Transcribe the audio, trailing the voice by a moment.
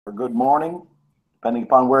or good morning, depending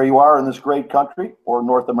upon where you are in this great country or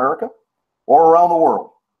North America or around the world.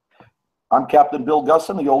 I'm Captain Bill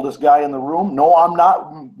Gusson, the oldest guy in the room. No, I'm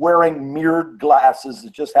not wearing mirrored glasses.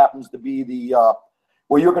 It just happens to be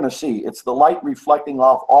well, you're going to see. It's the light reflecting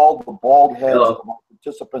off all the bald heads of our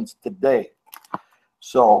participants today.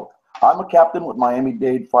 So I'm a captain with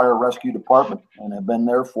Miami-Dade Fire Rescue Department, and I've been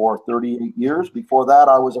there for 38 years. Before that,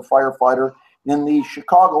 I was a firefighter in the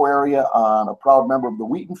Chicago area, a proud member of the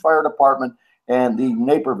Wheaton Fire Department and the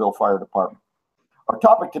Naperville Fire Department. Our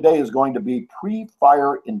topic today is going to be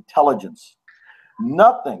pre-fire intelligence.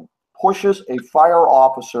 Nothing pushes a fire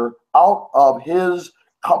officer out of his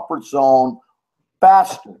comfort zone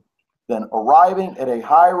faster than arriving at a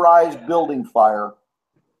high-rise building fire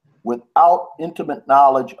without intimate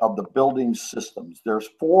knowledge of the building systems. There's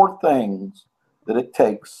 4 things that it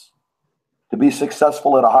takes to be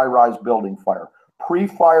successful at a high-rise building fire.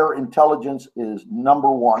 Pre-fire intelligence is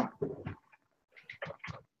number 1.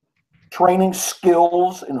 Training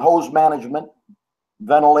skills in hose management,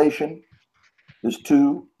 ventilation is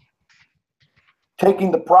 2.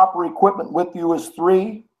 Taking the proper equipment with you is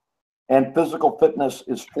 3. And physical fitness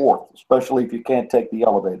is 4th, especially if you can't take the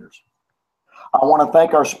elevators. I want to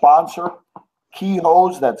thank our sponsor, Key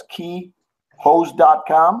Hose, that's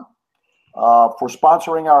keyhose.com, for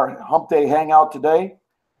sponsoring our Humpday Hangout today.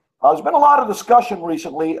 There's been a lot of discussion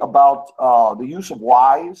recently about the use of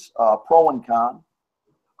Wise, pro and con.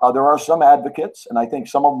 There are some advocates, and I think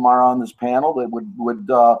some of them are on this panel, that would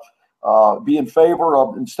be in favor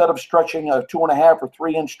of, instead of stretching a 2.5 or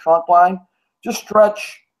 3-inch trunk line, just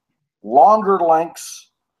stretch longer lengths,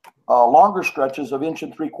 longer stretches of 1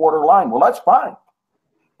 3/4 line. Well, that's fine,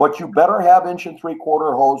 but you better have 1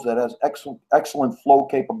 3/4 hose that has excellent flow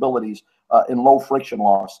capabilities and low friction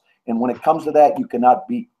loss. And when it comes to that, you cannot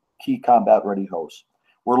beat Key Combat Ready hose.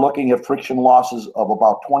 We're looking at friction losses of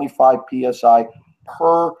about 25 psi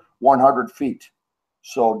per 100 feet.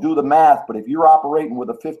 So do the math, but if you're operating with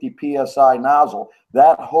a 50 psi nozzle,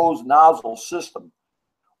 that hose nozzle system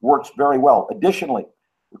works very well. Additionally,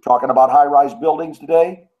 we're talking about high-rise buildings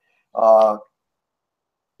today.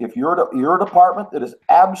 If you're a department that is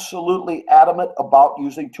absolutely adamant about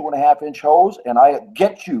using 2.5-inch hose, and I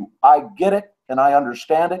get it, and I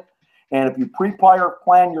understand it. And if you pre-fire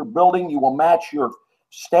plan your building, you will match your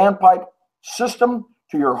standpipe system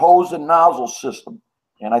to your hose and nozzle system.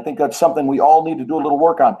 And I think that's something we all need to do a little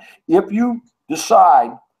work on. If you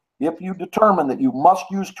determine that you must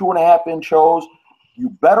use 2.5-inch hose, you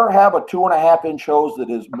better have a 2.5-inch hose that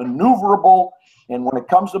is maneuverable. And when it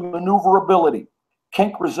comes to maneuverability,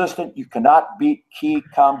 kink resistant, you cannot beat Key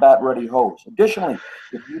Combat Ready hose. Additionally,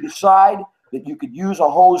 if you decide that you could use a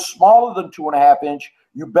hose smaller than 2.5-inch,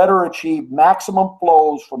 you better achieve maximum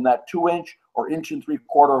flows from that 2-inch or 1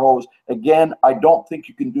 3/4 hose. Again, I don't think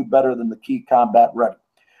you can do better than the Key Combat Ready.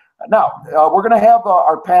 Now, we're going to have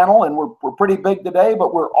our panel, and we're pretty big today,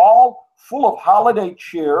 but we're all full of holiday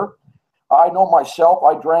cheer. I know myself,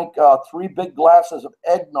 I drank 3 big glasses of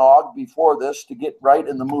eggnog before this to get right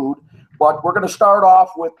in the mood. But we're going to start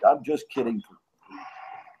off with, I'm just kidding, for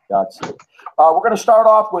God's sake. We're going to start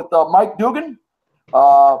off with Mike Dugan,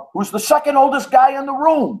 who's the 2nd oldest guy in the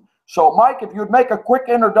room. So, Mike, if you'd make a quick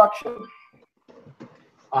introduction.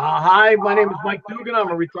 Hi, my name is Mike Dugan. I'm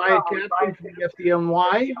a retired captain from the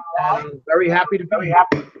FDNY, and I'm very happy to be here.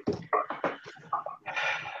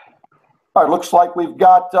 All right, looks like we've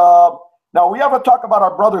got... now, we have to talk about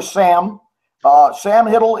our brother Sam. Sam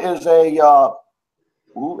Hiddle is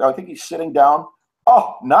I think he's sitting down.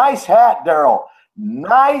 Oh, nice hat, Daryl.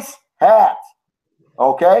 Nice hat.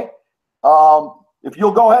 Okay. If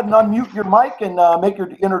you'll go ahead and unmute your mic and make your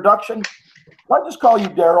introduction. I just call you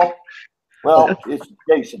Daryl. Well, it's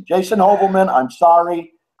Jason. Jason Hovelman, I'm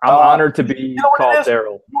sorry. I'm honored to be called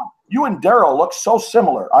Daryl. You and Daryl look so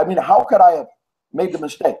similar. I mean, how could I have made the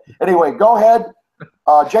mistake? Anyway, go ahead.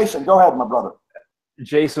 Jason, go ahead, my brother.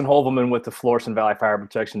 Jason Hovelman with the Florissant Valley Fire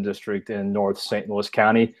Protection District in North St. Louis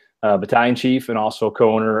County, battalion chief and also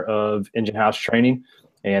co-owner of Engine House Training.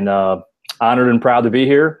 And honored and proud to be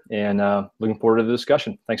here, and looking forward to the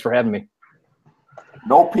discussion. Thanks for having me.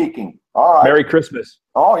 No peeking. All right. Merry Christmas.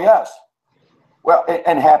 Oh, yes. Well,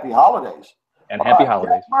 and happy holidays. And happy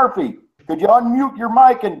holidays. Jack Murphy, could you unmute your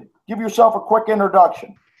mic and give yourself a quick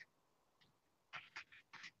introduction?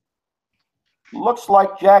 Looks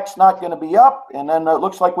like Jack's not going to be up, and then it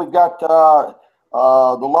looks like we've got the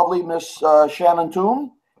lovely Miss Shannon Toon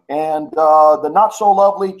and the not so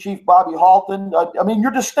lovely Chief Bobby Halton. I mean, you're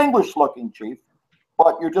distinguished looking, Chief,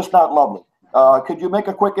 but you're just not lovely. Could you make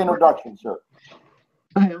a quick introduction, sir?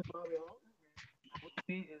 I am Bobby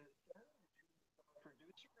Halton.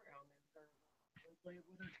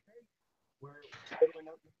 We're filling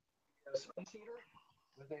up the space heater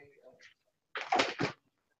with a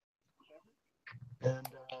and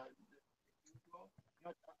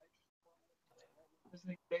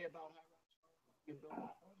listening today about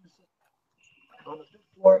how on the fifth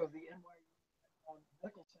floor of the NYU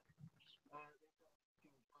Medical Center.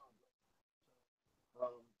 So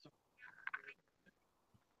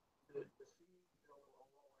to see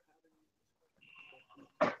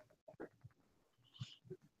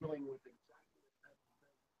dealing with exactly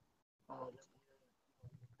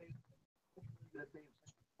that they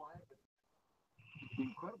applied, but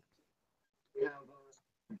incredible. We have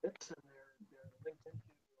bits and they're linked into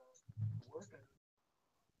work.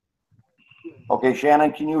 Okay,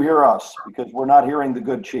 Shannon, can you hear us? Because we're not hearing the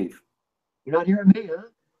good chief. You're not hearing me, huh?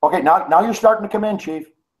 Okay, now you're starting to come in, chief.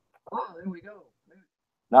 Oh, there we go.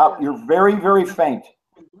 Now you're very, very faint.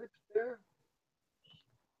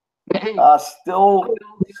 Still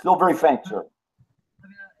very faint, sir.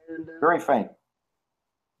 Very faint.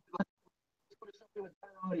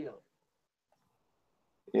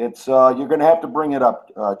 It's you're going to have to bring it up,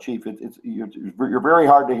 chief. You're very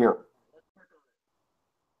hard to hear.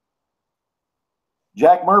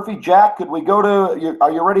 Jack Murphy, Jack, could we go to?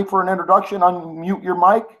 Are you ready for an introduction? Unmute your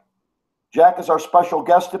mic. Jack is our special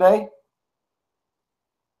guest today.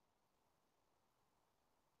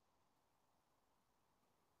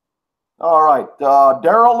 All right,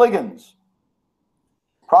 Daryl Liggins.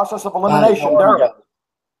 Process of elimination, Daryl.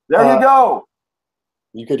 There you go.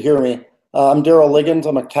 You could hear me. I'm Daryl Liggins.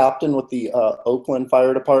 I'm a captain with the Oakland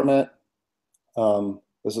Fire Department.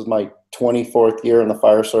 This is my 24th year in the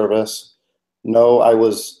fire service. No, I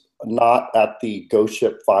was not at the ghost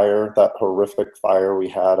ship fire, that horrific fire we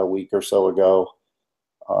had a week or so ago.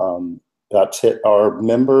 That's hit our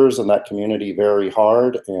members and that community very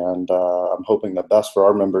hard, and I'm hoping the best for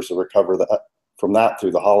our members to recover from that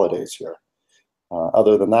through the holidays here.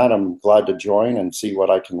 Other than that, I'm glad to join and see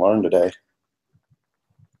what I can learn today.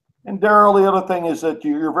 And Daryl, the other thing is that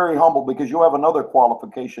you're very humble because you have another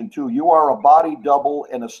qualification too. You are a body double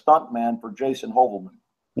and a stunt man for Jason Hovelman.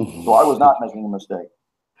 So I was not making a mistake.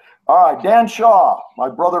 All right, Dan Shaw, my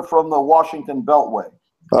brother from the Washington Beltway.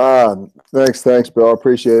 Thanks, Bill. I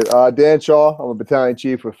appreciate it. Dan Shaw, I'm a battalion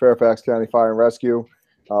chief with Fairfax County Fire and Rescue.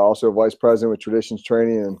 Also vice president with Traditions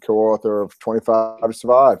Training and co-author of 25 to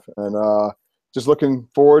Survive. And just looking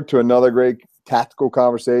forward to another great tactical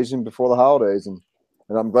conversation before the holidays. And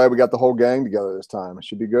I'm glad we got the whole gang together this time. It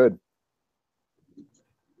should be good.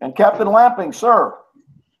 And Captain Lamping, sir,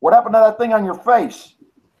 what happened to that thing on your face?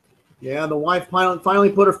 Yeah, the wife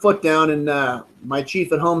finally put her foot down, and my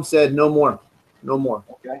chief at home said, no more. No more.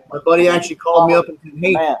 Okay. My buddy actually called me up and said,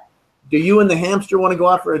 hey, do you and the hamster want to go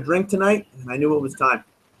out for a drink tonight? And I knew it was time.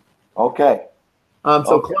 Okay.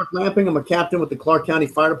 Clark Lamping, I'm a captain with the Clark County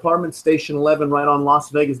Fire Department, Station 11, right on Las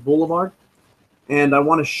Vegas Boulevard. And I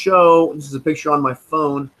want to show, this is a picture on my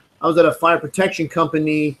phone. I was at a fire protection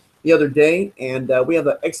company the other day, and we have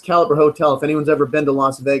the Excalibur Hotel. If anyone's ever been to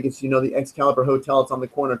Las Vegas, you know the Excalibur Hotel. It's on the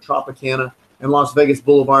corner of Tropicana and Las Vegas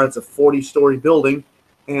Boulevard. It's a 40-story building,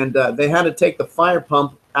 and they had to take the fire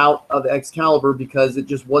pump out of the Excalibur because it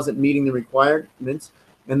just wasn't meeting the requirements,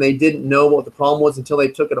 and they didn't know what the problem was until they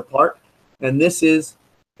took it apart. And this is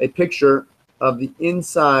a picture of the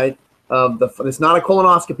inside of the, it's not a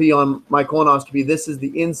colonoscopy on my colonoscopy. This is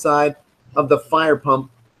the inside of the fire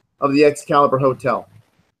pump of the Excalibur Hotel.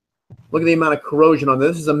 Look at the amount of corrosion on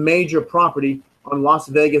this. This is a major property on Las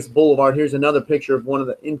Vegas Boulevard. Here's another picture of one of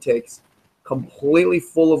the intakes, completely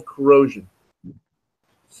full of corrosion.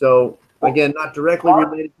 So again, not directly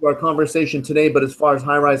related to our conversation today, but as far as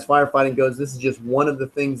high-rise firefighting goes, this is just one of the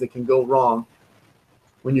things that can go wrong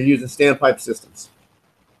when you're using standpipe systems.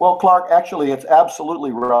 Well, Clark, actually, it's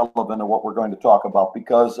absolutely relevant to what we're going to talk about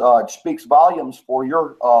because it speaks volumes for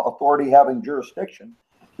your authority having jurisdiction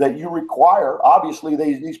that you require. Obviously,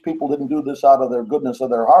 these people didn't do this out of their goodness of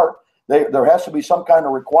their heart. There has to be some kind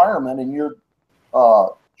of requirement in your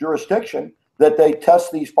jurisdiction that they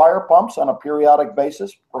test these fire pumps on a periodic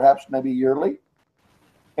basis, perhaps maybe yearly,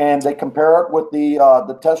 and they compare it with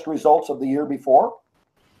the test results of the year before.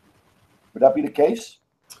 Would that be the case?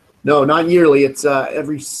 No, not yearly. It's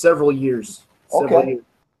every several years. Okay.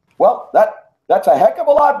 Well, that's a heck of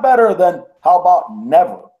a lot better than how about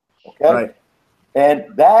never. Okay. Right.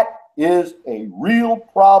 And that is a real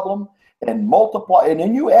problem. And multiply, and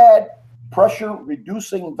then you add pressure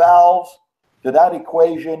reducing valves to that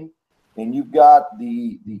equation, and you've got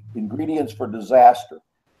the ingredients for disaster.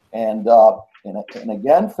 And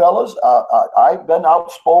again, fellas, I've been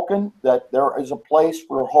outspoken that there is a place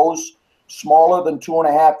for hose smaller than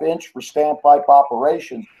 2.5 inch for standpipe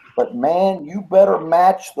operations. but man, you better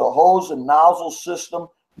match the hose and nozzle system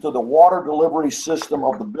to the water delivery system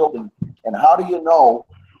of the building. And how do you know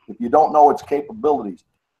if you don't know its capabilities?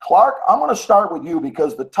 Clark, I'm going to start with you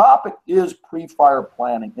because the topic is pre-fire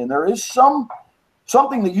planning, and there is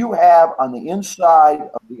something that you have on the inside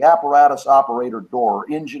of the apparatus operator door,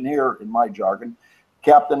 engineer in my jargon,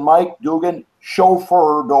 Captain Mike Dugan,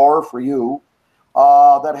 chauffeur door for you,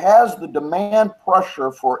 that has the demand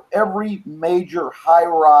pressure for every major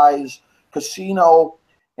high-rise casino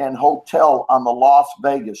and hotel on the Las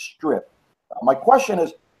Vegas Strip. My question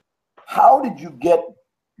is, how did you get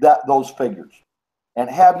those figures? And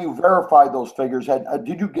have you verified those figures?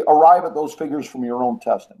 Did you arrive at those figures from your own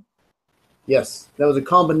testing? Yes, that was a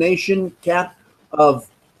combination, Cap, of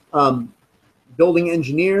building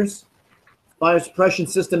engineers, fire suppression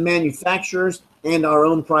system manufacturers, and our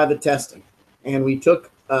own private testing. And we took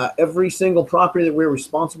every single property that we're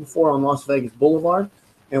responsible for on Las Vegas Boulevard,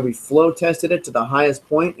 and we flow tested it to the highest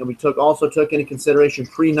point, and we also took into consideration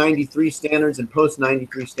pre-93 standards and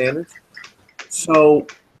post-93 standards. So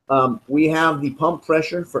we have the pump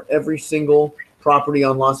pressure for every single property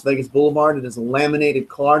on Las Vegas Boulevard. It is a laminated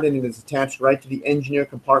card, and it is attached right to the engineer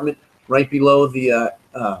compartment right below the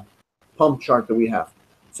pump chart that we have.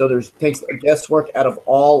 So takes guesswork out of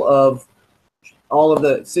all of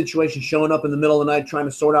the situations, showing up in the middle of the night trying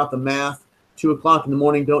to sort out the math, 2 o'clock in the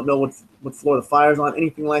morning, don't know what floor the fire's on,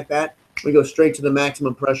 anything like that. We go straight to the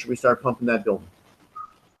maximum pressure. We start pumping that building.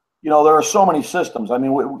 You know, there are so many systems. I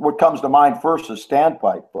mean, what comes to mind first is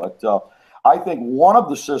standpipe, but I think one of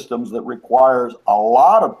the systems that requires a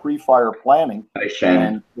lot of pre-fire planning, Hi,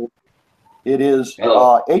 Shannon. and it is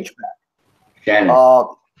Hello. HVAC. Shannon.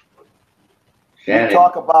 You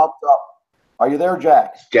talk about, are you there,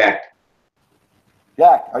 Jack? Jack.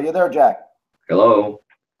 Jack, are you there, Jack? Hello.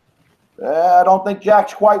 I don't think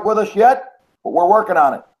Jack's quite with us yet, but we're working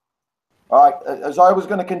on it. All right, as I was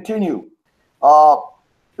going to continue,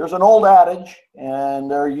 there's an old adage, and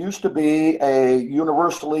there used to be a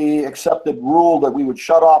universally accepted rule that we would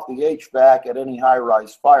shut off the HVAC at any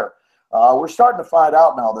high-rise fire. We're starting to find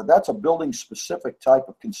out now that that's a building-specific type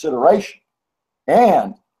of consideration,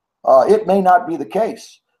 and it may not be the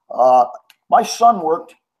case. My son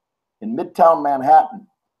worked in Midtown Manhattan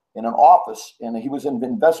in an office, and he was in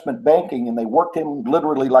investment banking, and they worked him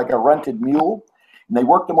literally like a rented mule, and they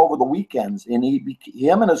worked him over the weekends, and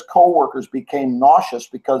him and his coworkers became nauseous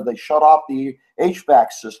because they shut off the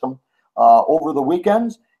HVAC system over the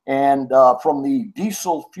weekends, and from the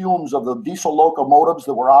diesel fumes of the diesel locomotives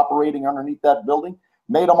that were operating underneath that building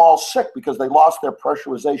made them all sick because they lost their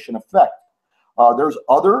pressurization effect. There's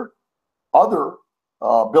other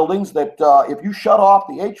buildings that if you shut off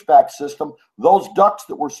the HVAC system, those ducts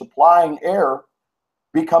that were supplying air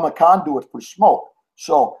become a conduit for smoke.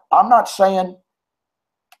 So I'm not saying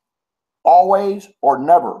always or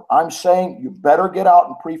never. I'm saying you better get out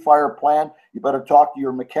and pre-fire plan. You better talk to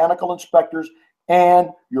your mechanical inspectors and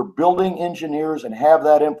your building engineers and have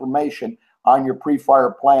that information on your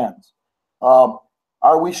pre-fire plans.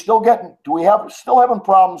 Are we still still having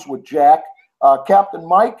problems with Jack? Captain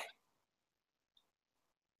Mike?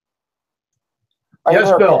 Yes,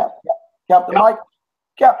 there, Bill. Captain Mike?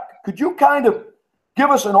 Cap, could you kind of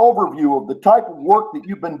give us an overview of the type of work that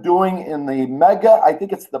you've been doing in the I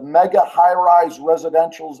think it's the mega high-rise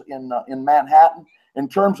residentials in Manhattan in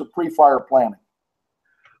terms of pre-fire planning?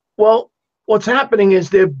 Well, what's happening is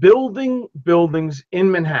they're building buildings in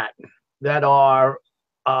Manhattan that are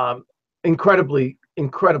incredibly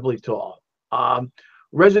tall.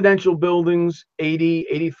 Residential buildings, 80,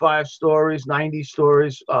 85 stories, 90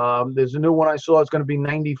 stories. There's a new one I saw. It's going to be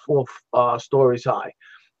 94 stories high.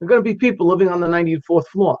 There are going to be people living on the 94th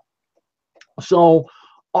floor. So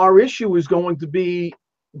our issue is going to be,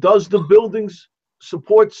 does the buildings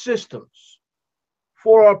support systems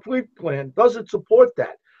for our pre-plan? Does it support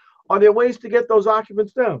that? Are there ways to get those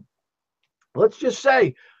occupants down? Let's just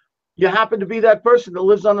say you happen to be that person that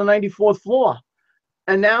lives on the 94th floor,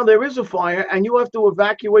 and now there is a fire and you have to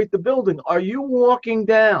evacuate the building. Are you walking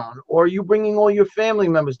down, or are you bringing all your family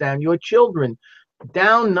members down, your children,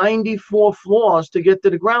 down 94 floors to get to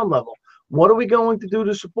the ground level? What are we going to do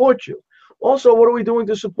to support you? Also, what are we doing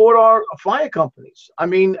to support our fire companies? I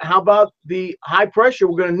mean, how about the high pressure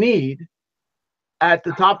we're going to need at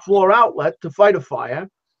the top floor outlet to fight a fire?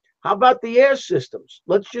 How about the air systems?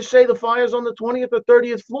 Let's just say the fire's on the 20th or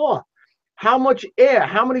 30th floor. How much air,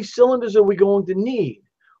 how many cylinders are we going to need?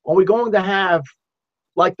 Are we going to have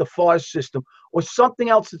like the FAR system or something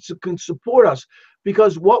else that can support us?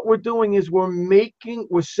 Because what we're doing is we're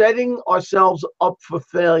setting ourselves up for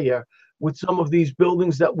failure with some of these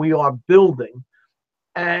buildings that we are building.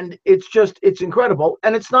 And it's incredible.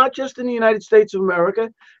 And it's not just in the United States of America.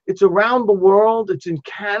 It's around the world. It's in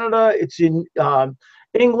Canada. It's in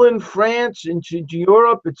England, France, into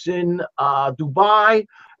Europe. It's in Dubai,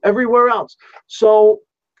 everywhere else. So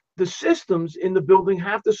the systems in the building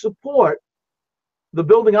have to support the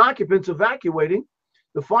building occupants evacuating,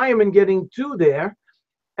 the firemen getting to there,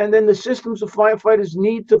 and then the systems of firefighters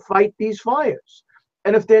need to fight these fires.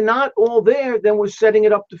 And if they're not all there, then we're setting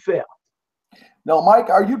it up to fail. Now, Mike,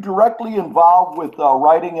 are you directly involved with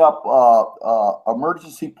writing up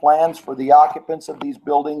emergency plans for the occupants of these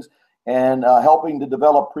buildings and helping to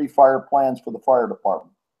develop pre-fire plans for the fire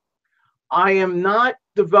department? I am not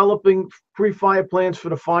developing pre-fire plans for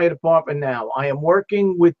the fire department now. I am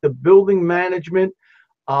working with the building management,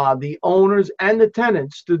 the owners, and the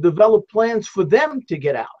tenants to develop plans for them to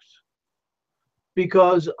get out.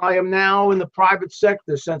 Because I am now in the private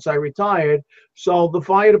sector since I retired. So the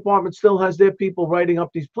fire department still has their people writing up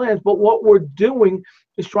these plans. But what we're doing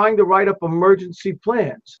is trying to write up emergency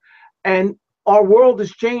plans. And our world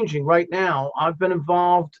is changing right now. I've been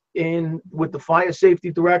involved with the fire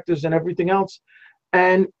safety directors and everything else.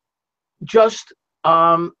 And just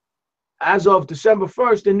as of December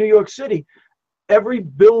 1st in New York City, every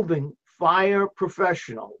building fire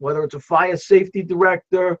professional, whether it's a fire safety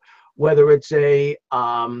director, whether it's a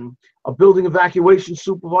building evacuation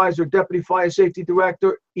supervisor, deputy fire safety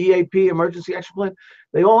director, EAP, emergency action plan,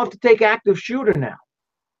 they all have to take active shooter now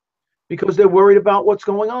because they're worried about what's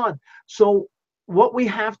going on. So what we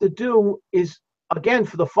have to do is, again,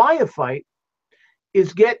 for the firefight,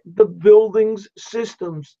 is get the building's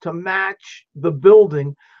systems to match the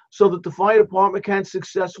building so that the fire department can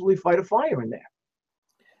successfully fight a fire in there.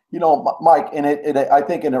 You know, Mike, I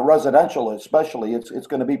think in a residential especially, it's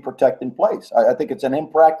going to be protect in place. I think it's an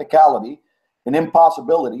impracticality, an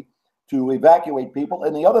impossibility to evacuate people.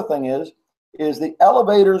 And the other thing is the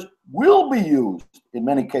elevators will be used in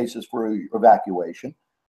many cases for evacuation.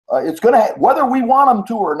 It's going to, whether we want them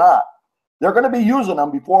to or not, they're going to be using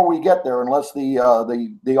them before we get there, unless they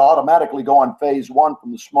automatically go on phase one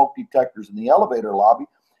from the smoke detectors in the elevator lobby.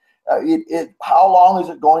 How long is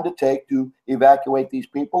it going to take to evacuate these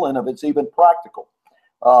people, and if it's even practical?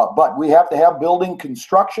 But we have to have building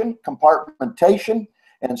construction, compartmentation,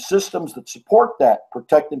 and systems that support that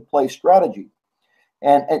protect in place strategy.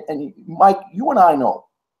 And Mike, you and I know,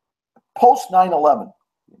 post 9/11,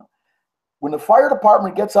 when the fire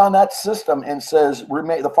department gets on that system and says,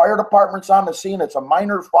 the fire department's on the scene, it's a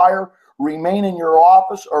minor fire, remain in your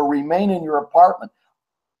office or remain in your apartment.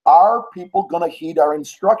 Are people going to heed our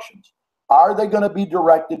instructions? Are they going to be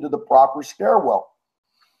directed to the proper stairwell?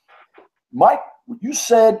 Mike, what you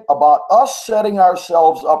said about us setting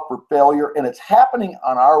ourselves up for failure, and it's happening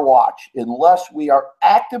on our watch unless we are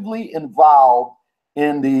actively involved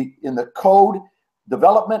in the code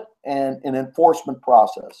development and enforcement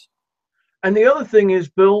process. And the other thing is,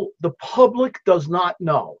 Bill, the public does not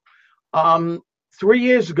know. 3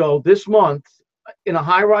 years ago, this month, in a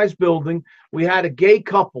high-rise building, we had a gay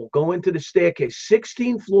couple go into the staircase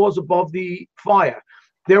 16 floors above the fire.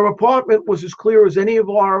 Their apartment was as clear as any of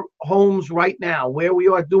our homes right now where we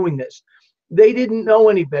are doing this. They didn't know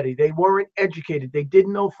anybody. They weren't educated. They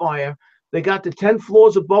didn't know fire. They got to 10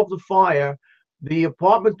 floors above the fire. The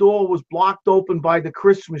apartment door was blocked open by the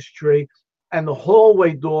Christmas tree, and the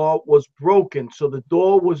hallway door was broken, so the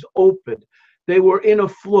door was open. They were in a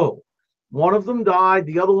flu. One of them died.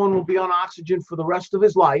 The other one will be on oxygen for the rest of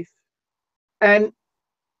his life. And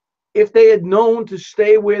if they had known to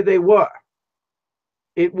stay where they were,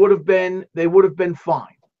 they would have been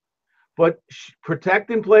fine. But protect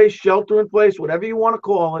in place, shelter in place, whatever you want to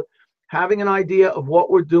call it, having an idea of what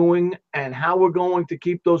we're doing and how we're going to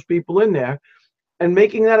keep those people in there and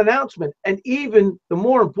making that announcement. And even the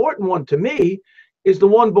more important one to me is the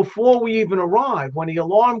one before we even arrive. When the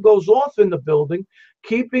alarm goes off in the building,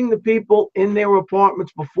 keeping the people in their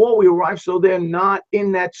apartments before we arrive so they're not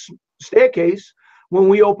in that staircase when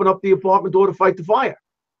we open up the apartment door to fight the fire.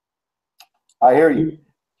 I hear you.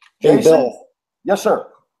 Hey, Jason? Bill. Yes, sir.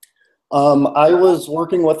 I was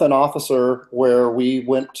working with an officer where we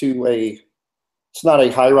went to it's not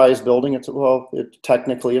a high-rise building.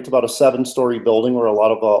 Technically, it's about a 7-story building where a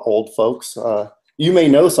lot of old folks, you may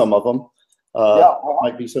know some of them.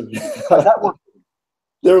 Might be some.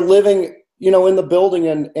 They're living, in the building,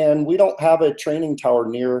 and we don't have a training tower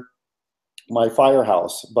near my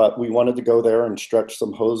firehouse, but we wanted to go there and stretch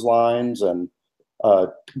some hose lines and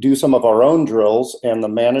do some of our own drills. And the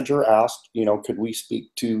manager asked, could we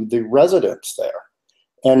speak to the residents there?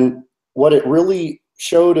 And what it really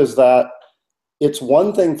showed is that it's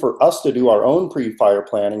one thing for us to do our own pre-fire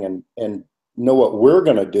planning and know what we're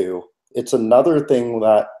going to do, it's another thing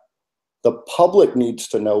that the public needs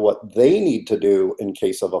to know what they need to do in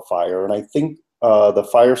case of a fire. And I think the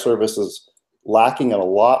fire service is lacking in a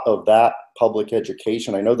lot of that public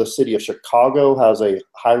education. I know the city of Chicago has a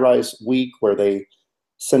high-rise week where they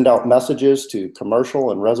send out messages to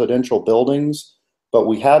commercial and residential buildings, but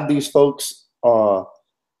we had these folks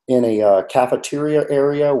in a cafeteria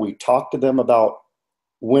area. We talked to them about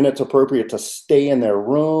when it's appropriate to stay in their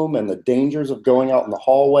room and the dangers of going out in the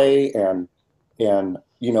hallway, and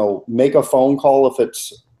you know, make a phone call if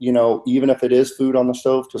it's, you know, even if it is food on the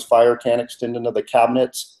stove, because fire can extend into the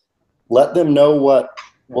cabinets. Let them know what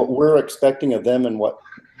we're expecting of them and what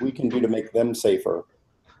we can do to make them safer.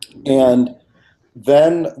 And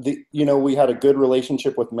then you know, we had a good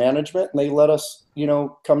relationship with management, and they let us, you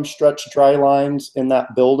know, come stretch dry lines in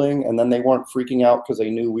that building, and then they weren't freaking out because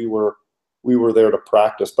they knew we were there to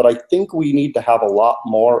practice. But I think we need to have a lot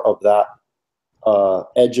more of that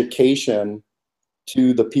education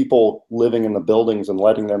to the people living in the buildings and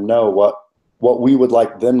letting them know what we would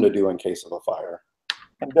like them to do in case of a fire.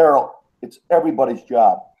 And Daryl, it's everybody's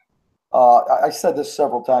job. I said this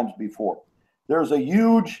several times before. There's a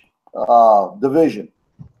huge division.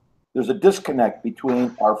 There's a disconnect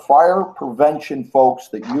between our fire prevention folks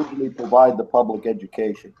that usually provide the public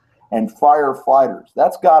education and firefighters.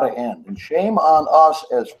 That's got to end. And shame on us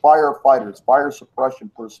as firefighters, fire suppression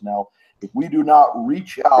personnel, if we do not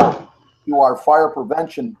reach out to our fire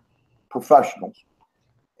prevention professionals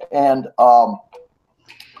and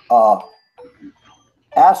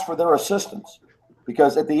ask for their assistance.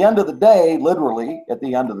 Because at the end of the day, literally at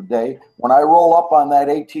the end of the day, when I roll up on that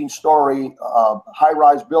 18-story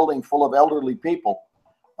high-rise building full of elderly people,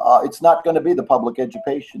 it's not going to be the public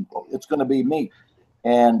education. It's going to be me.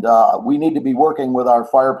 And we need to be working with our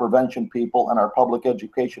fire prevention people and our public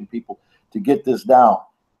education people to get this down.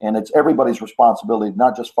 And it's everybody's responsibility,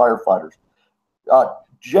 not just firefighters.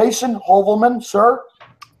 Jason Hovelman, sir?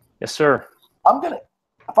 Yes, sir.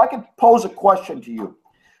 If I could pose a question to you.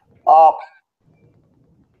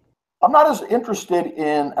 I'm not as interested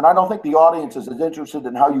in, and I don't think the audience is as interested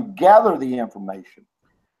in how you gather the information,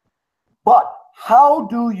 but how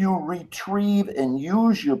do you retrieve and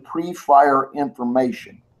use your pre-fire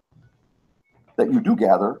information that you do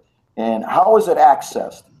gather, and how is it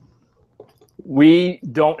accessed? We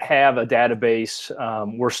don't have a database.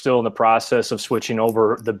 We're still in the process of switching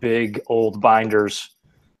over the big old binders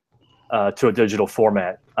to a digital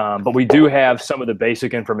format. But we do have some of the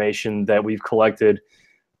basic information that we've collected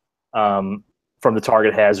from the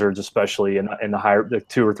target hazards, especially in the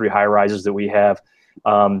 2 or 3 high rises that we have,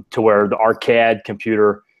 to where our CAD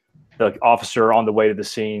computer, the officer on the way to the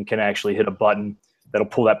scene can actually hit a button that'll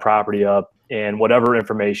pull that property up, and whatever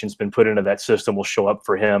information's been put into that system will show up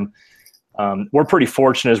for him. We're pretty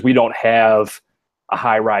fortunate as we don't have a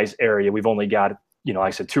high rise area. We've only got, you know, like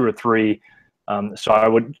I said, 2 or 3. So I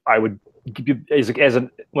would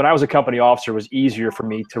when I was a company officer, it was easier for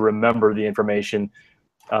me to remember the information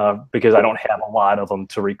because I don't have a lot of them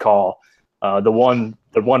to recall. The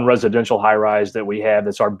one residential high rise that we have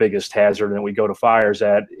that's our biggest hazard and we go to fires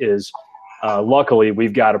at is luckily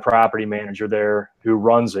we've got a property manager there who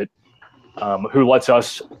runs it, who lets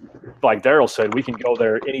us, like Daryl said, we can go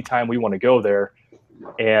there anytime we want to go there,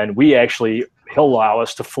 and he'll allow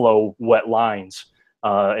us to flow wet lines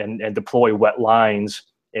and deploy wet lines,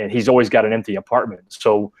 and he's always got an empty apartment.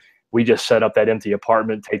 So we just set up that empty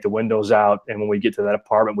apartment, take the windows out, and when we get to that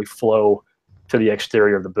apartment, we flow to the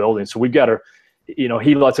exterior of the building. So we've got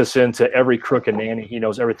he lets us into every crook and nanny. He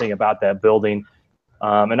knows everything about that building.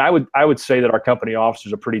 And I would say that our company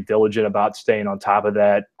officers are pretty diligent about staying on top of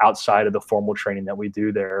that outside of the formal training that we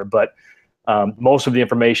do there. But most of the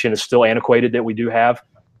information is still antiquated that we do have,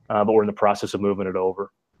 but we're in the process of moving it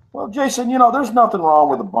over. Well, Jason, there's nothing wrong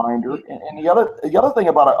with a binder. And the other thing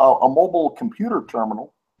about a mobile computer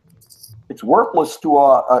terminal, it's worthless to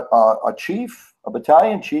a chief, a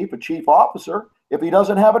battalion chief, a chief officer, if he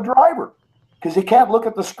doesn't have a driver, because he can't look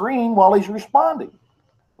at the screen while he's responding,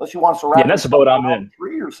 unless he wants to wrap. Yeah, that's the boat I'm in.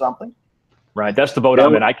 Tree or something. Right, that's the boat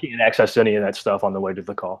I'm in. I can't access any of that stuff on the way to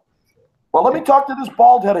the call. Well, let me talk to this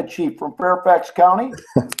bald-headed chief from Fairfax County.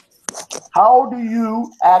 How do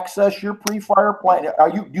you access your pre-fire plan?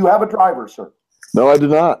 Do you have a driver, sir? No, I do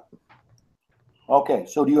not. Okay,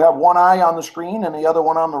 so do you have one eye on the screen and the other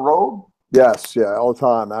one on the road? Yes, yeah, all the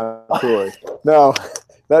time, absolutely. No,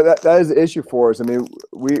 that is the issue for us. I mean,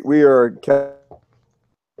 we are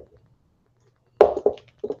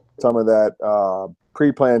some of that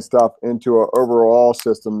pre-planned stuff into an overall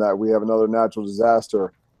system that we have another natural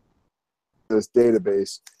disaster this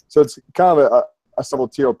database. So it's kind of a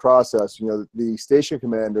several-tier process. The station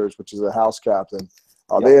commanders, which is a house captain,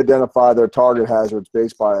 They identify their target hazards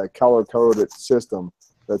based by a color-coded system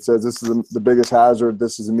that says this is the biggest hazard,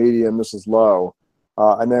 this is a medium, this is low.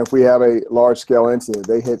 And then if we have a large-scale incident,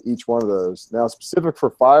 they hit each one of those. Now, specific for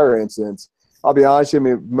fire incidents, I'll be honest with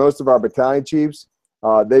you, I mean, most of our battalion chiefs,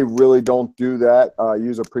 they really don't do that,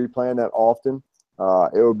 use a pre-plan that often.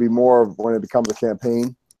 It would be more of when it becomes a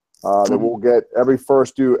campaign that we'll get. Every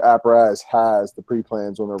first due apparatus has the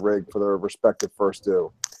pre-plans on their rig for their respective first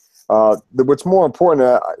due. What's more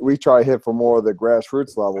important, we try to hit for more of the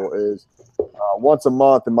grassroots level, is once a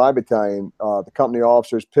month in my battalion, the company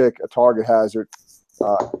officers pick a target hazard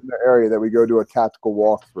in the area that we go do a tactical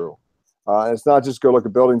walkthrough. And it's not just go look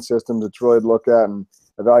at building systems, it's really look at and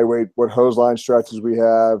evaluate what hose line stretches we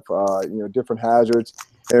have, different hazards.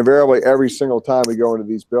 And invariably, every single time we go into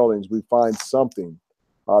these buildings, we find something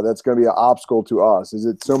that's going to be an obstacle to us. Is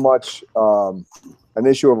it so much an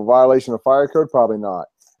issue of a violation of fire code? Probably not.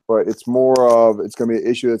 But it's more of, it's going to be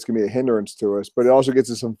an issue that's going to be a hindrance to us. But it also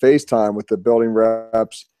gets us some face time with the building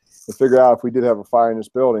reps to figure out if we did have a fire in this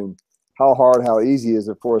building, how hard, how easy is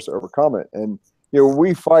it for us to overcome it? And, what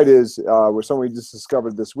we fight is, with something we just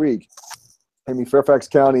discovered this week, I mean, Fairfax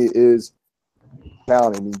County is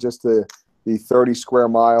county. I mean, just the 30 square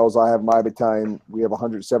miles I have my battalion, we have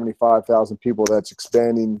 175,000 people. That's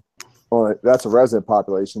expanding. That's a resident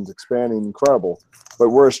population. It's expanding incredible. But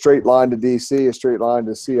we're a straight line to D.C., a straight line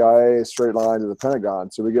to CIA, a straight line to the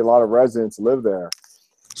Pentagon. So we get a lot of residents that live there.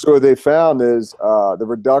 So what they found is the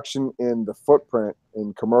reduction in the footprint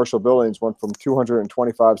in commercial buildings went from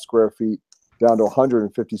 225 square feet down to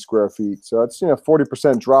 150 square feet. So that's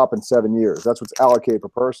 40% drop in 7 years. That's what's allocated per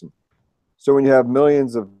person. So when you have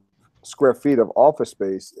millions of square feet of office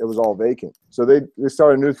space, it was all vacant. So they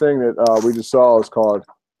started a new thing that we just saw is called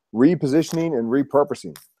repositioning and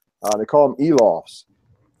repurposing. They call them e-lofts.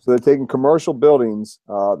 So they're taking commercial buildings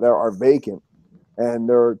that are vacant and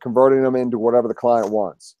they're converting them into whatever the client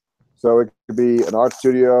wants. So it could be an art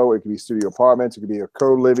studio, it could be studio apartments, it could be a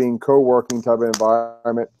co-living, co-working type of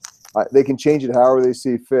environment. They can change it however they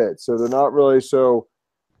see fit. So they're not really so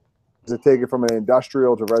to take it from an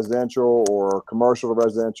industrial to residential or commercial to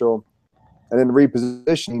residential. And then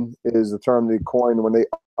repositioning is the term they coined when they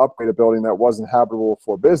upgrade a building that wasn't habitable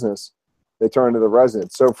for business, they turn into the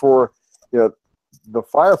residence. So for the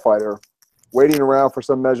firefighter, waiting around for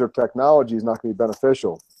some measure of technology is not going to be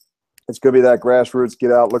beneficial. It's going to be that grassroots,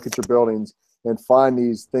 get out, look at your buildings, and find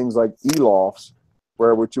these things like e-lofts,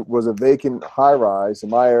 which was a vacant high-rise. In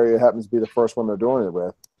my area, it happens to be the first one they're doing it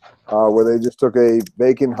with, where they just took a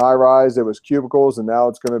vacant high-rise that was cubicles, and now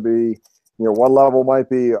it's going to be, one level might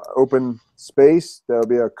be open space. There'll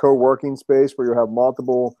be a co-working space where you have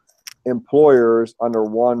multiple employers under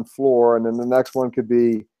one floor, and then the next one could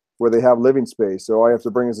be where they have living space. So all you have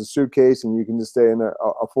to bring is a suitcase, and you can just stay in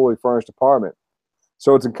a fully furnished apartment.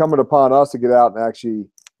 So it's incumbent upon us to get out and actually,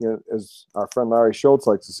 as our friend Larry Schultz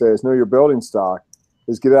likes to say, is know your building stock,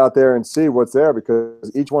 is get out there and see what's there,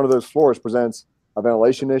 because each one of those floors presents a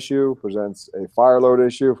ventilation issue, presents a fire load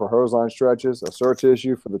issue for hose line stretches, a search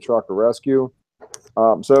issue for the truck or rescue.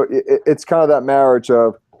 So it's kind of that marriage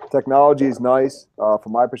of technology is nice.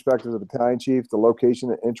 From my perspective as a battalion chief, the location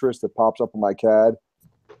and interest that pops up on my CAD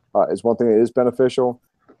is one thing that is beneficial.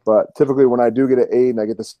 But typically when I do get an aid and I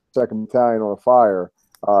get the second battalion on a fire,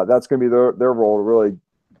 that's going to be their role to really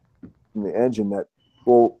in the engine that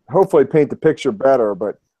will hopefully paint the picture better.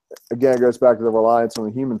 But again, it goes back to the reliance on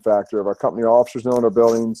the human factor of our company officers knowing our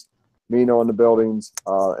buildings, me knowing the buildings,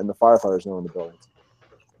 and the firefighters knowing the buildings.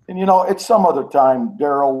 And it's some other time,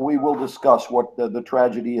 Daryl, we will discuss what the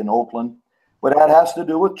tragedy in Oakland, but that has to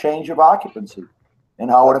do with change of occupancy and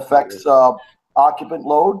how it affects occupant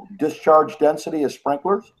load, discharge density of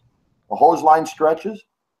sprinklers, hose line stretches,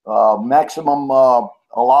 maximum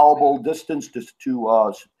allowable distance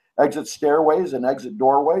to exit stairways and exit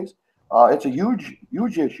doorways. It's a huge,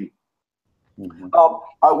 huge issue. Mm-hmm.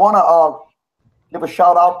 I want to give a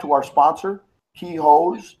shout out to our sponsor, Key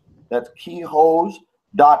Hose. That's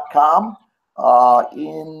keyhose.com.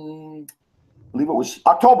 In, I believe it was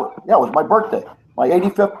October. Yeah, it was my birthday, my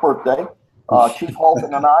 85th birthday. Chief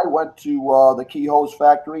Halton and I went to the Key Hose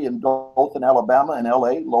factory in Dothan, Alabama, and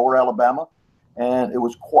LA, Lower Alabama, and it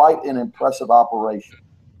was quite an impressive operation.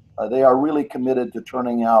 They are really committed to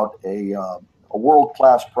turning out a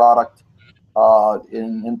world-class product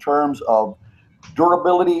in terms of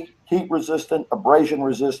durability, heat-resistant,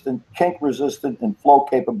 abrasion-resistant, kink-resistant, and flow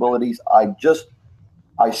capabilities.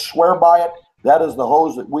 I swear by it. That is the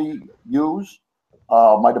hose that we use.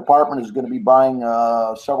 My department is going to be buying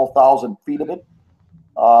several thousand feet of it.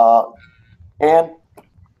 And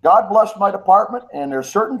God bless my department. And there's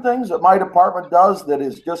certain things that my department does that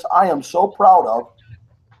is just, I am so proud of.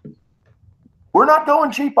 We're not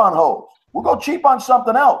going cheap on hose. We'll go cheap on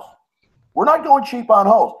something else. We're not going cheap on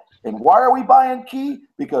hose. And why are we buying key?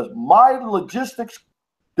 Because my logistics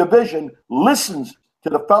division listens to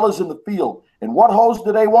the fellas in the field. And what hose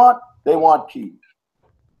do they want? They want key.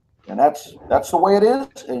 And that's the way it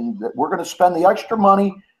is. And we're going to spend the extra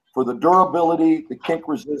money for the durability, the kink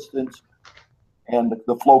resistance, and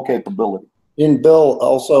the flow capability. And Bill,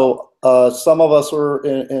 also, some of us were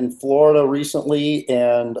in Florida recently,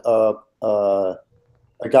 and a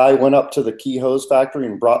guy went up to the key hose factory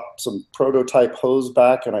and brought some prototype hose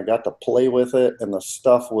back, and I got to play with it, and the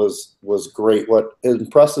stuff was great. What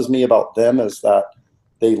impresses me about them is that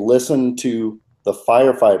they listen to the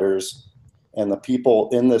firefighters and the people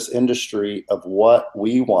in this industry of what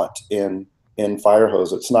we want in fire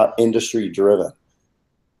hose. It's not industry driven.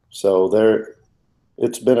 So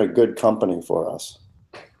it's been a good company for us.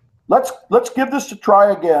 Let's give this a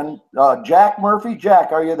try again. Jack Murphy.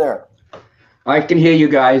 Jack, are you there? I can hear you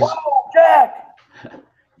guys. Whoa, Jack.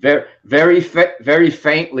 Very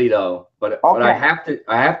faintly though. But Okay. but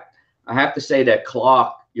I have to say that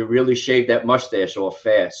Clark, you really shaved that mustache off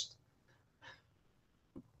fast.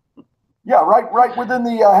 Yeah, right within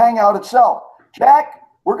the hangout itself. Jack,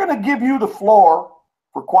 we're going to give you the floor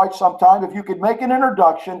for quite some time. If you could make an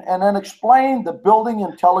introduction and then explain the building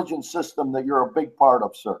intelligence system that you're a big part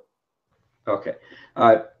of, sir. Okay.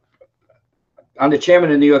 I'm the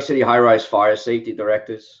chairman of New York City High-Rise Fire Safety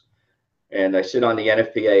Directors, and I sit on the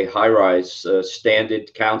NFPA High-Rise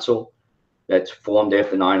Standard Council that's formed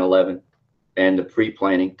after 9/11, and the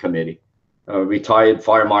pre-planning committee. Retired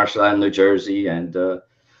fire marshal out in New Jersey, and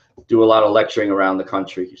do a lot of lecturing around the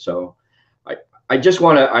country. So I just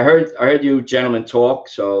want to, I heard you gentlemen talk,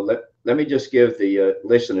 so let me just give the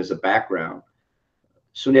listeners a background.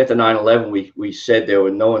 Soon after 9/11, we said there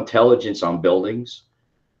were no intelligence on buildings.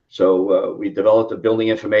 So we developed a building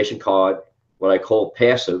information card, what I call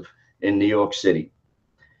passive, in New York City.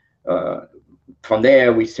 From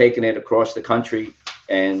there, we've taken it across the country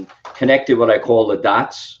and connected what I call the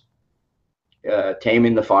dots,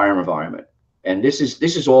 taming the fire environment. And this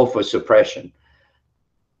is all for suppression.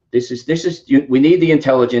 We need the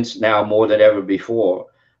intelligence now more than ever before.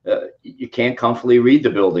 You can't comfortably read the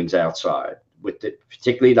buildings outside,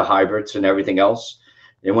 particularly the hybrids and everything else.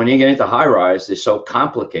 And when you get into high rise, they're so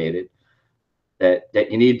complicated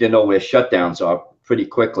that you need to know where shutdowns are pretty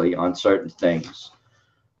quickly on certain things.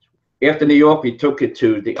 After New York, we took it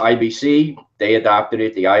to the IBC. They adopted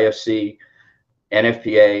it, the IFC,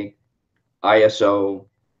 NFPA, ISO.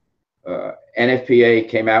 NFPA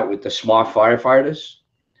came out with the smart firefighters,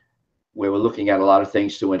 where we're looking at a lot of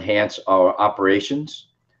things to enhance our operations.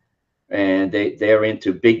 And they're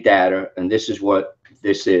into big data, and this is what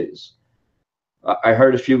this is. I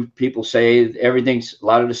heard a few people say a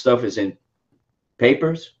lot of the stuff is in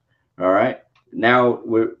papers. All right. Now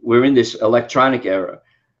we're in this electronic era.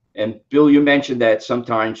 And Bill, you mentioned that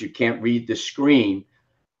sometimes you can't read the screen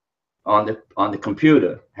on the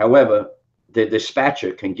computer. However, the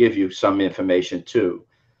dispatcher can give you some information too.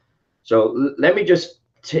 So let me just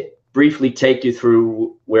briefly take you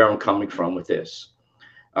through where I'm coming from with this.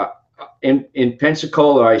 In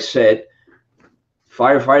Pensacola, I said,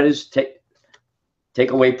 firefighters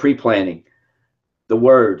take away pre-planning. The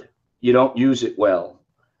word, you don't use it well.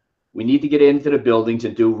 We need to get into the buildings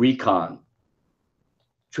and do recon.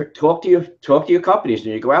 Talk to your companies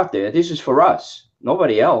when you go out there. This is for us,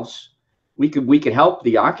 nobody else. We could help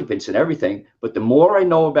the occupants and everything, but the more I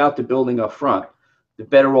know about the building up front, the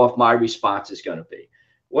better off my response is going to be.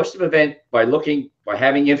 What's to prevent by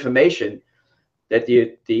having information that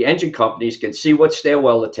the engine companies can see what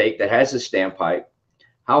stairwell to take that has a standpipe,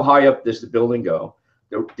 how high up does the building go?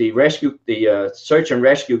 The search and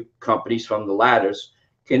rescue companies from the ladders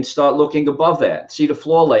can start looking above that, see the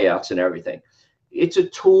floor layouts and everything. It's a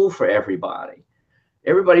tool for everybody.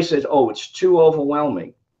 Everybody says, "Oh, it's too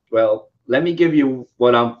overwhelming." Well, let me give you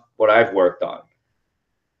what I've worked on.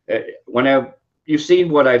 You've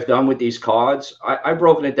seen what I've done with these cards. I've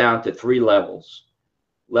broken it down to 3 levels.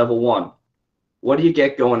 Level 1, what do you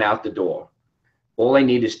get going out the door? All I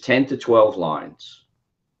need is 10 to 12 lines.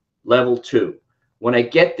 Level 2, when I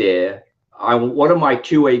get there, what are my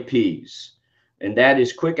QAPs? And that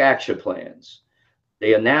is quick action plans.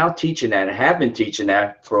 They are now teaching that and have been teaching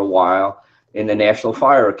that for a while in the National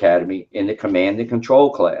Fire Academy in the command and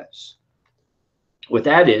control class. What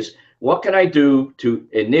that is, what can I do to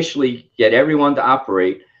initially get everyone to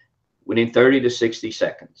operate within 30 to 60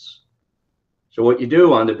 seconds? So what you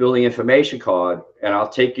do on the building information card, and I'll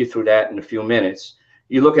take you through that in a few minutes,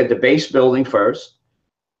 you look at the base building first.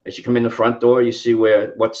 As you come in the front door, you see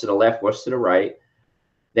what's to the left, what's to the right.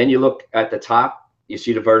 Then you look at the top, you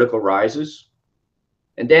see the vertical rises.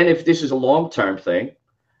 And then if this is a long-term thing,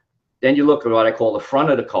 then you look at what I call the front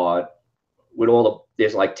of the card with all the,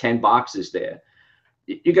 there's like 10 boxes there.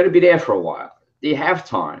 You're going to be there for a while. You have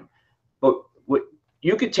time. But what,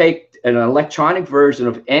 you could take an electronic version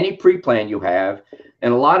of any pre-plan you have,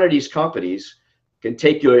 and a lot of these companies can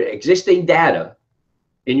take your existing data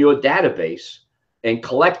in your database and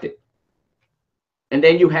collect it. And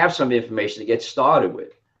then you have some information to get started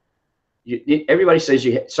with. Everybody says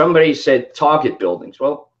somebody said target buildings.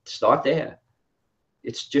 Well, start there.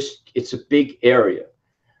 It's a big area.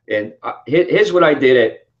 And here's what I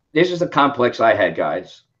did this is the complex I had,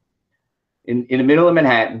 guys. In the middle of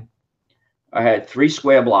Manhattan, I had 3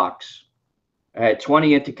 square blocks. I had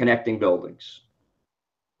 20 interconnecting buildings.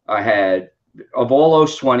 I had, of all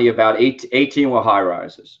those 20, about 18 were high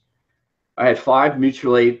rises. I had 5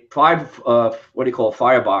 mutual aid, 5 what do you call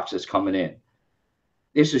fireboxes coming in.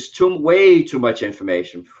 This is way too much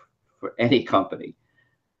information for any company.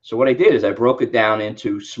 So what I did is I broke it down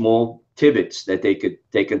into small tidbits that they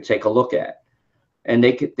could take a look at, and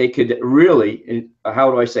they could really,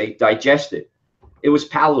 how do I say, digest it. It was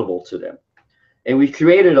palatable to them, and we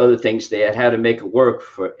created other things there, how to make it work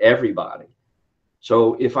for everybody.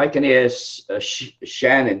 So if I can ask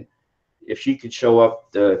Shannon if she could show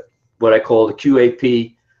up what I call the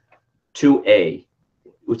QAP 2A,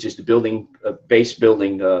 which is the building base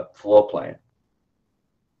building floor plan.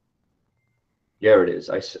 There it is.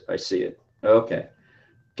 I see it. Okay.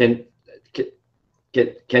 Can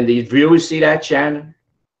the viewers see that, Shannon?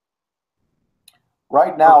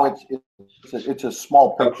 Right now, it's a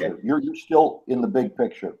small picture. Okay. You're still in the big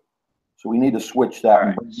picture, so we need to switch that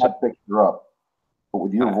and bring that picture up, but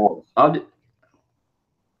with your voice.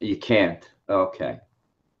 You can't. Okay.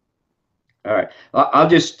 All right. I'll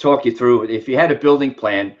just talk you through it. If you had a building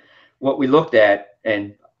plan, what we looked at,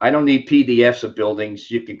 and I don't need PDFs of buildings.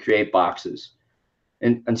 You can create boxes.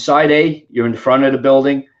 And on side A, you're in front of the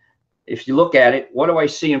building. If you look at it, what do I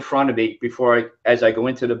see in front of me as I go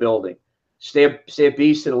into the building? Stair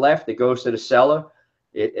B's to the left, it goes to the cellar.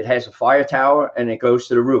 It has a fire tower, and it goes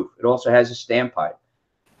to the roof. It also has a standpipe.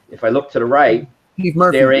 If I look to the right,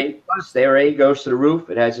 stair A goes to the roof.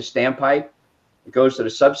 It has a standpipe. It goes to the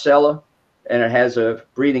subcellar, and it has a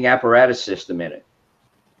breathing apparatus system in it.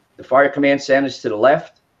 The fire command center is to the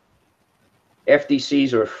left.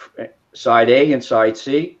 FDCs are side A and side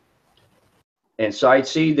C. And side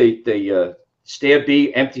C, the stair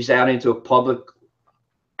B empties out into a public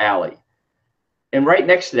alley. And right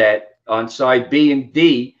next to that, on side B and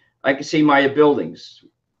D, I can see my buildings.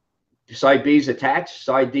 Side B is attached,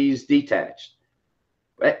 side D is detached.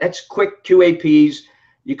 That's quick QAPs.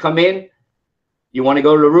 You come in, you want to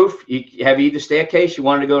go to the roof, you have either staircase, you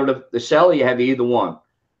want to go to the cellar, you have either one.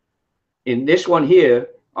 In this one here,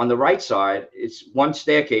 on the right side, it's one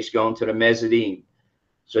staircase going to the mezzanine.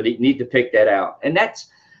 So you need to pick that out. And that's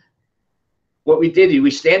what we did.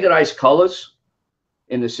 We standardized colors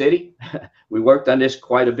in the city. We worked on this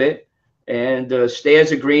quite a bit. And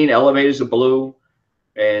stairs are green, elevators are blue.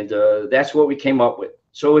 And that's what we came up with.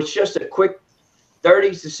 So it's just a quick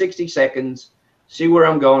 30 to 60 seconds, see where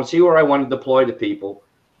I'm going, see where I want to deploy the people.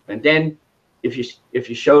 And then if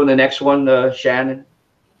you show the next one, Shannon.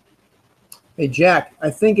 Hey Jack, I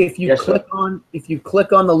think if you click on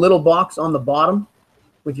the little box on the bottom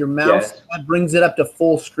with your mouse, that brings it up to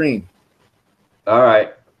full screen. All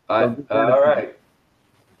right. All right.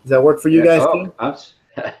 Does that work for you guys too?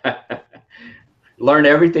 Learn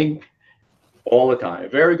everything all the time.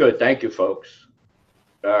 Very good. Thank you, folks.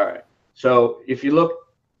 All right. So if you look,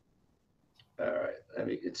 all right,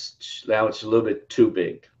 now it's a little bit too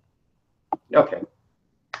big. Okay.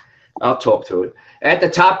 I'll talk to it. At the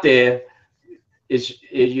top there is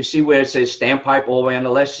you see where it says standpipe all the way on the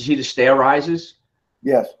left. You see the stair rises?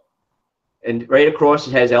 Yes. And right across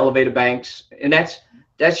it has elevator banks, and that's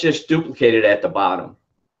just duplicated at the bottom.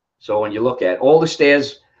 So when you look at all the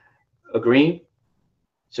stairs are green.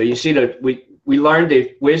 So you see that we learned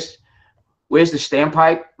where's the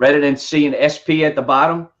standpipe, rather than seeing SP at the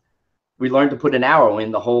bottom, we learned to put an arrow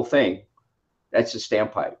in the whole thing. That's the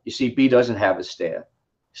standpipe. You see, B doesn't have a standpipe.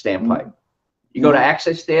 Mm-hmm. You go to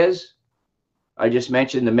access stairs. I just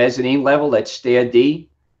mentioned the mezzanine level. That's stair D.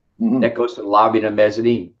 Mm-hmm. That goes to the lobby and the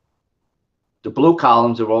mezzanine. The blue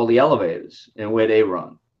columns are all the elevators and where they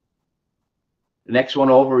run. The next one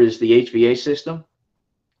over is the HVA system.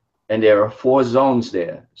 And there are 4 zones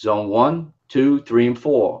there. Zone 1, 2, 3, and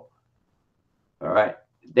 4. All right.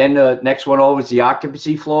 Then the next one over is the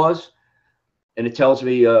occupancy floors. And it tells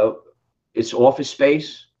me it's office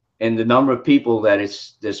space and the number of people that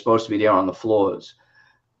they're supposed to be there on the floors.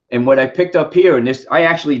 And what I picked up here, and I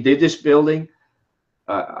actually did this building.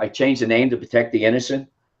 I changed the name to protect the innocent.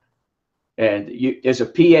 And there's a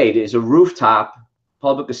PA, there's a rooftop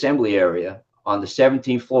public assembly area on the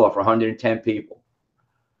 17th floor for 110 people.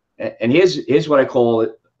 And here's what I call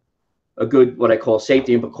it, what I call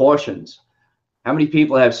safety and precautions. How many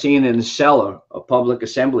people have seen in the cellar a public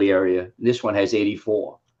assembly area? And this one has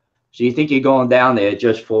 84. So you think you're going down there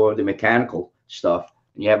just for the mechanical stuff,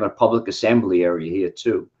 and you have a public assembly area here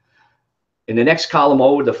too. In the next column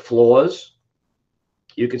over, the floors,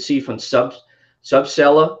 you can see from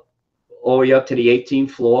sub-cellar all the way up to the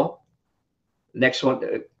 18th floor. Next one,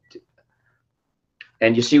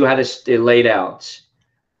 and you see how they're laid out.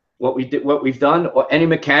 What we've done, or any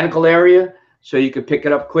mechanical area, so you can pick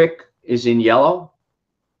it up quick, is in yellow.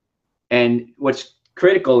 And what's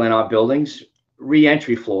critical in our buildings,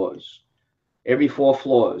 re-entry floors, every 4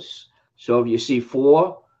 floors. So if you see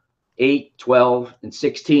 4, 8, 12, and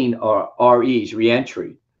 16 are REs,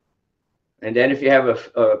 re-entry. And then if you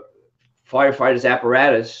have a firefighter's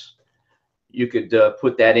apparatus, you could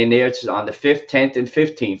put that in there. It's on the 5th, 10th, and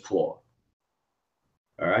 15th floor.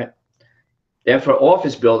 All right. Then for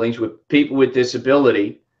office buildings with people with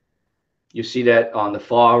disability, you see that on the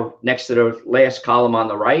far next to the last column on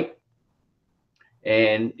the right.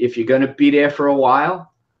 And if you're going to be there for a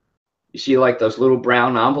while, you see like those little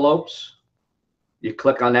brown envelopes. You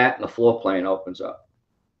click on that and the floor plan opens up.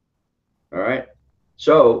 All right.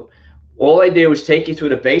 So all I did was take you through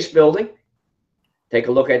the base building. Take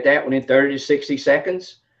a look at that within 30 to 60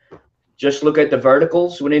 seconds. Just look at the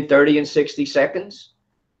verticals within 30 and 60 seconds.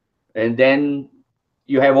 And then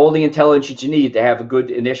you have all the intelligence you need to have a good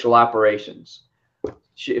initial operations.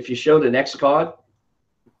 If you show the next card.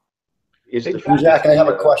 Jack, I have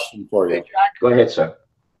a question for you. Hey, Jack, go ahead, sir.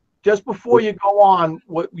 Just before you go on,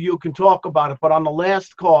 what you can talk about it, but on the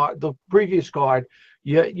last card, the previous card,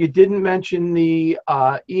 you didn't mention the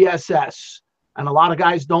ESS, and a lot of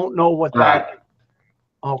guys don't know what that is.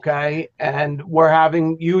 Okay, and we're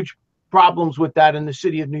having huge problems with that in the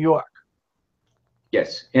city of New York.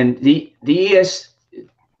 Yes, and the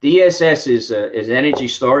ESS is an energy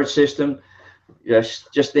storage system.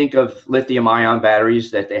 Just think of lithium-ion batteries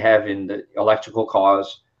that they have in the electrical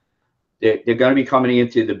cars. They're going to be coming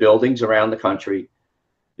into the buildings around the country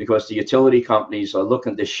because the utility companies are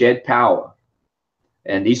looking to shed power,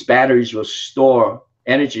 and these batteries will store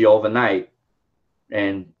energy overnight.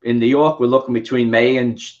 And in New York, we're looking between May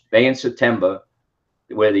and September,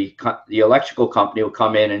 where the electrical company will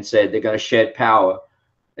come in and say they're going to shed power,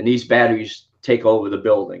 and these batteries take over the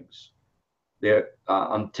buildings.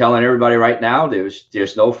 I'm telling everybody right now,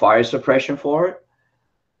 there's no fire suppression for it.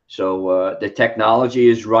 So the technology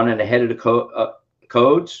is running ahead of the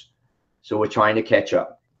codes, so we're trying to catch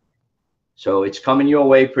up. So it's coming your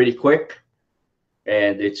way pretty quick,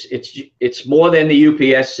 and it's more than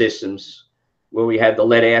the UPS systems where we had the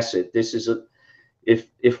lead acid. This is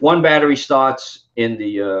if one battery starts in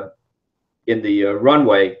the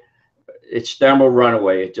runway, it's thermal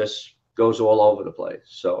runaway. It just goes all over the place.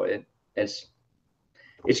 So it's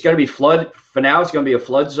going to be flood. For now, it's going to be a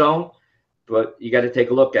flood zone, but you got to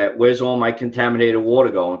take a look at where's all my contaminated water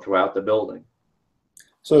going throughout the building.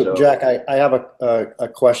 So Jack, I have a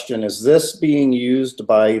question. Is this being used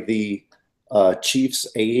by the chief's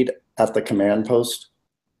aide at the command post?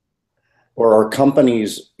 Or are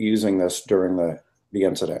companies using this during the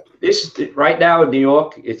incident? This right now in New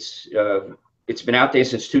York, it's been out there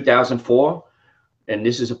since 2004, and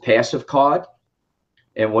this is a passive card.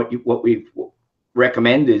 And what we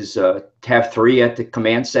recommend is to have 3 at the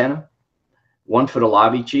command center, 1 for the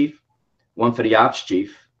lobby chief, 1 for the ops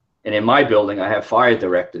chief, and in my building I have fire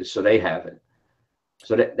directors, so they have it.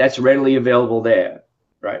 So that's readily available there,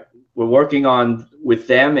 right? We're working on with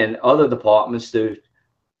them and other departments to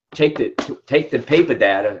take the paper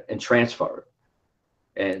data and transfer it.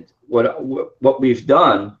 And what we've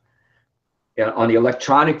done on the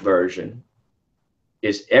electronic version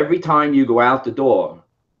is every time you go out the door,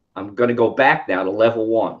 I'm going to go back now to level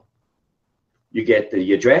 1. You get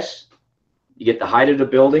the address, you get the height of the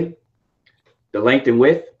building, the length and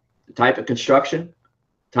width, the type of construction,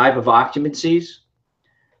 type of occupancies,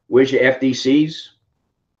 where's your FDCs,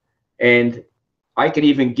 and I can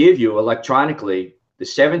even give you electronically the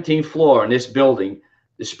 17th floor in this building,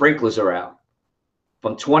 the sprinklers are out.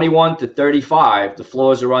 From 21 to 35, the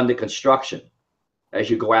floors are under construction as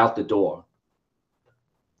you go out the door.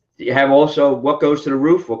 You have also what goes to the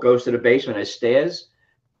roof, what goes to the basement as stairs.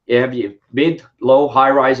 You have your mid, low,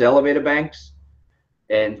 high-rise elevator banks.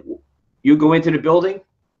 And you go into the building,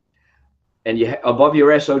 and you above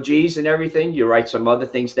your SOGs and everything, you write some other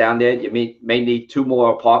things down there. You may need 2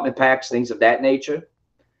 more apartment packs, things of that nature.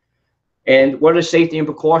 And what are safety and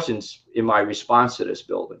precautions in my response to this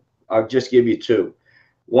building? I'll just give you two.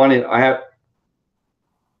 One,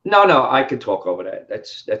 no, I can talk over that.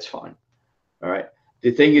 That's fine. All right.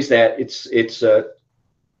 The thing is that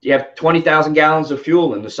you have 20,000 gallons of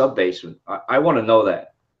fuel in the sub-basement. I want to know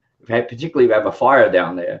that. Particularly if you have a fire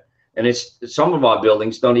down there. And some of our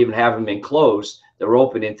buildings don't even have them enclosed. They're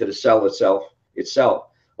open into the cell itself.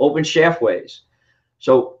 Open shaftways.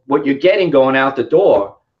 So what you're getting going out the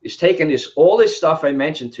door is taking all this stuff I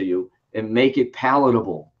mentioned to you and make it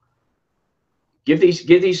palatable. Give these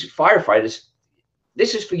firefighters,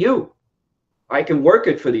 this is for you. I can work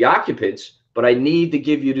it for the occupants, but I need to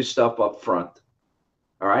give you the stuff up front.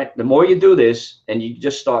 All right. The more you do this, and you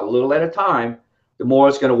just start a little at a time, the more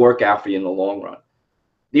it's going to work out for you in the long run.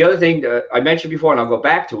 The other thing I mentioned before, and I'll go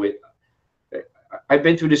back to it, I've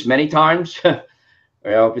been through this many times,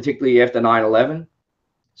 particularly after 9/11.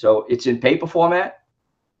 So it's in paper format,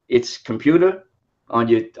 it's computer on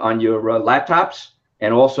your laptops,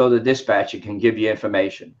 and also the dispatcher can give you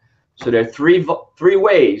information. So there are three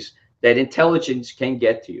ways that intelligence can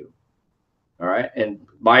get to you. All right, and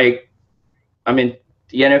I'm in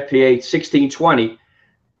the NFPA 1620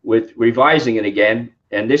 with revising it again,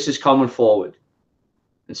 and this is coming forward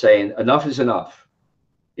and saying enough is enough.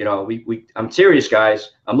 I'm serious,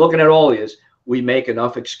 guys. I'm looking at all of you. We make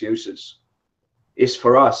enough excuses. It's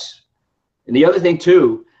for us. And the other thing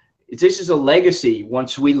too, is this is a legacy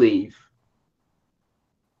once we leave.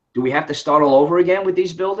 Do we have to start all over again with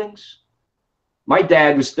these buildings? My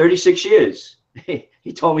dad was 36 years.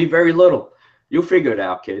 He told me very little. You'll figure it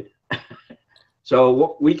out, kid.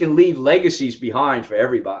 So we can leave legacies behind for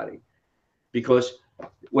everybody, because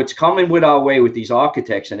what's coming with our way with these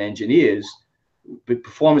architects and engineers, with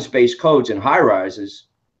performance-based codes and high rises,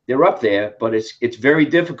 they're up there, but it's very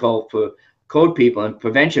difficult for code people and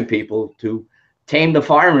prevention people to tame the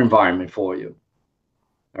fire environment for you.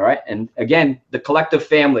 All right. And again, the collective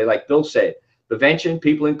family, like Bill said, prevention,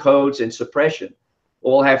 people in codes, and suppression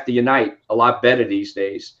all have to unite a lot better these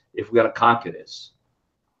days if we're going to conquer this.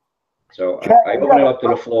 So Jack, I open it up to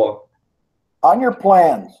the floor. On your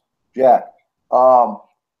plans, Jack,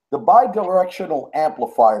 the bidirectional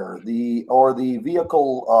amplifier, or the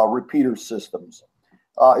vehicle repeater systems,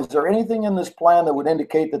 is there anything in this plan that would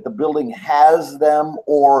indicate that the building has them,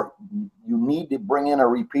 or you need to bring in a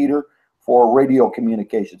repeater for radio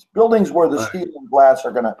communications? Buildings where the steel and glass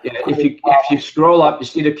are going to. Yeah, if you scroll up, you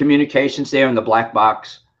see the communications there in the black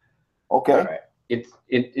box. Okay. All right.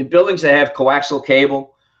 In buildings that have coaxial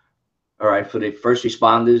cable, all right, for the first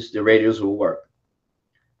responders, the radios will work.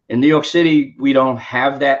 In New York City, we don't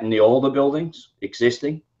have that in the older buildings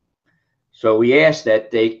existing. So we ask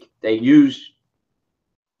that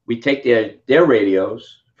we take their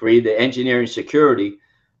radios for either engineering security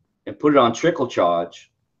and put it on trickle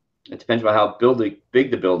charge. It depends on how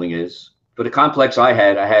big the building is. For the complex I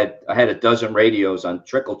had a dozen radios on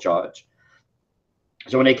trickle charge.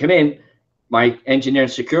 So when they come in, my engineering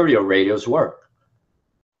security radios work.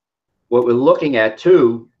 What we're looking at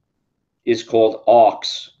too is called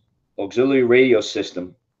AUX, Auxiliary Radio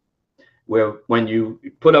System, where when you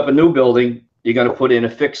put up a new building, you're going to put in a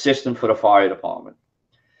fixed system for the fire department.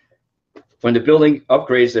 When the building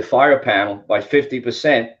upgrades the fire panel by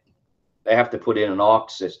 50%, they have to put in an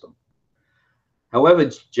AUX system.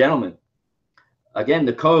 However, gentlemen, again,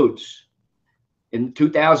 the codes in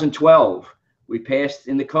 2012, we passed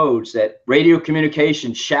in the codes that radio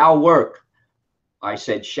communication shall work. I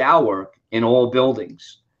said shall work in all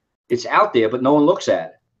buildings. It's out there, but no one looks at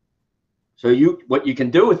it. So what you can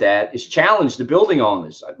do with that is challenge the building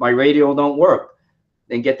owners. My radio don't work.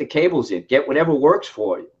 Then get the cables in. Get whatever works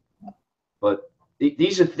for you. But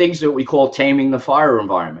these are things that we call taming the fire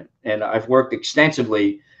environment. And I've worked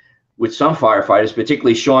extensively with some firefighters,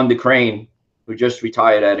 particularly Sean DeCrane, who just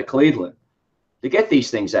retired out of Cleveland, to get these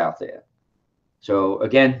things out there. So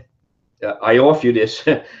again, I offer you this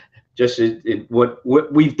just what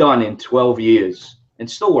we've done in 12 years and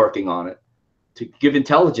still working on it to give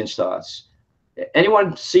intelligence to us.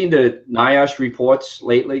 Anyone seen the NIOSH reports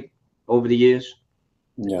lately over the years?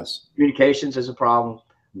 Yes. Communications is a problem,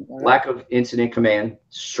 lack of incident command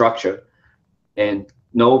structure, and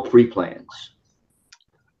no pre-plans.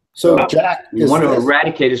 So Jack, we want to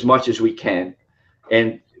eradicate as much as we can.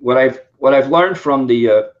 And what I've learned from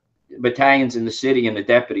the battalions in the city and the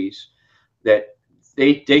deputies, that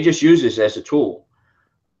they just use this as a tool.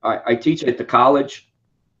 I teach at the college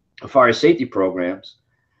fire safety programs,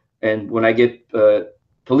 and when I get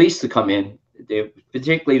police to come in,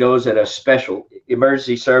 particularly those that are special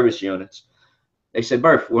emergency service units, they said,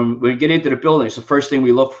 Murph, when we get into the building, it's the first thing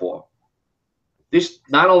we look for. This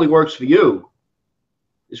not only works for you,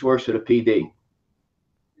 This works for the PD.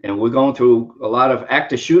 And we're going through a lot of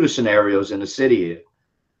active shooter scenarios in the city here.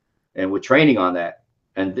 And we're training on that.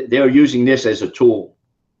 And they're using this as a tool.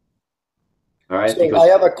 All right. So because I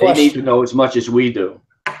have a they question. need to know as much as we do.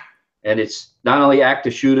 And it's not only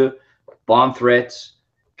active shooter, bomb threats,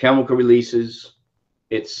 chemical releases.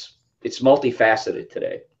 It's multifaceted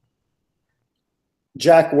today.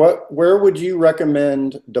 Jack, where would you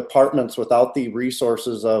recommend departments without the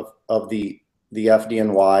resources of the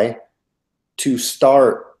FDNY to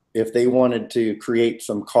start if they wanted to create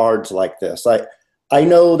some cards like this? I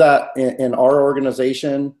know that in our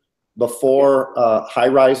organization, before high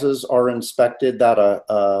rises are inspected, that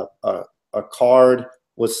a card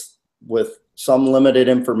with some limited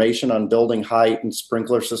information on building height and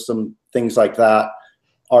sprinkler system, things like that,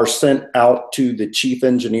 are sent out to the chief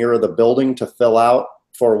engineer of the building to fill out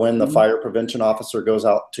for when the fire prevention officer goes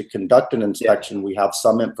out to conduct an inspection. We have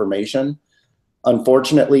some information.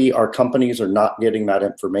 Unfortunately, our companies are not getting that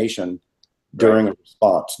information during a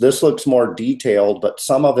response. This looks more detailed, but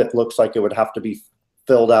some of it looks like it would have to be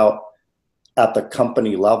filled out at the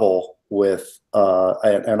company level with,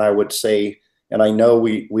 and I would say, and I know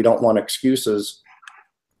we don't want excuses,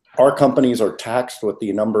 our companies are taxed with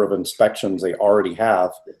the number of inspections they already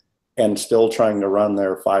have and still trying to run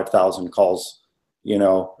their 5,000 calls,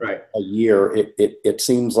 a year. It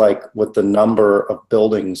seems like with the number of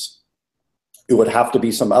buildings, it would have to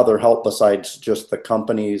be some other help besides just the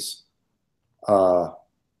companies,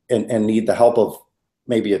 and need the help of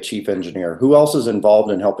maybe a chief engineer. Who else is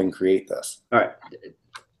involved in helping create this? All right.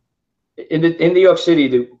 In New York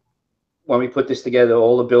City, when we put this together,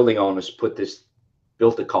 all the building owners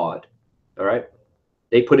built a card. All right.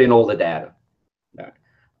 They put in all the data. All right.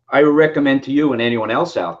 I would recommend to you and anyone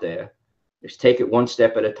else out there is take it one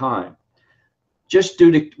step at a time. Just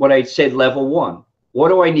do what I said, level one. What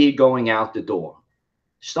do I need going out the door?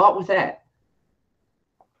 Start with that.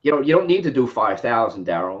 You don't need to do 5,000,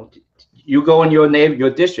 Daryl. You go in your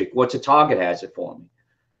district. What's a target hazard for me?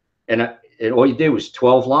 And all you did was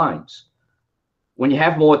 12 lines. When you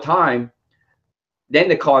have more time, then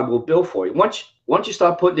the card will build for you. Once you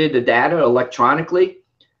start putting in the data electronically,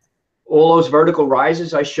 all those vertical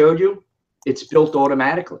rises I showed you, it's built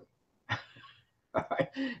automatically. All right.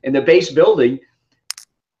 In the base building,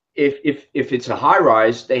 if it's a high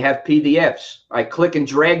rise, they have PDFs. I click and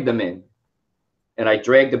drag them in, and I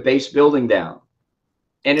drag the base building down.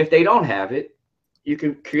 And if they don't have it, you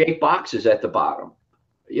can create boxes at the bottom.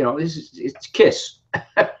 It's KISS.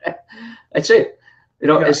 That's it.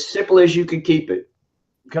 As simple as you can keep it.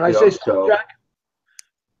 Can I say something, Jack?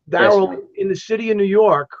 Daryl, in the city of New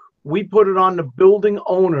York, we put it on the building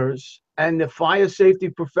owners and the fire safety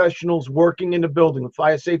professionals working in the building, the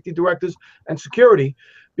fire safety directors and security,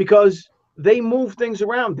 because they move things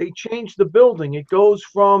around. They change the building. It goes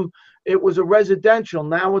from, it was a residential,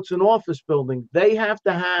 now it's an office building. They have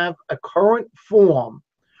to have a current form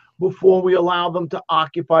before we allow them to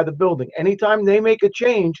occupy the building. Anytime they make a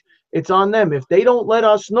change, it's on them. If they don't let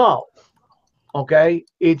us know, okay,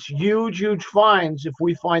 it's huge fines if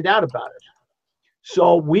we find out about it.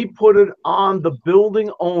 So we put it on the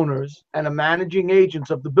building owners and the managing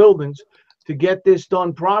agents of the buildings to get this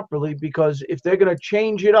done properly, because if they're going to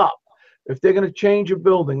change it up, if they're going to change a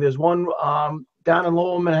building, there's one down in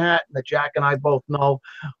Lower Manhattan that Jack and I both know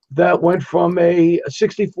that went from a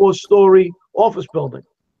 64-story office building.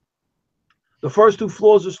 The first 2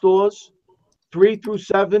 floors are stores, 3 through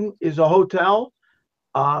 7 is a hotel,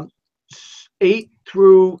 8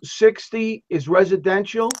 through 60 is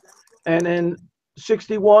residential, and then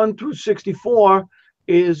 61 through 64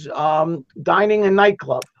 is dining and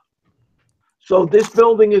nightclub. So this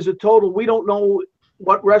building is a total, we don't know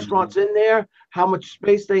what restaurants in there, how much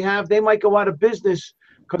space they have. They might go out of business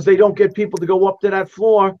because they don't get people to go up to that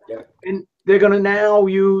floor. Yeah. And they're going to now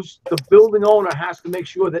use, the building owner has to make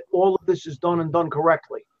sure that all of this is done and done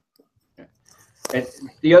correctly. And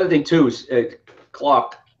the other thing too is,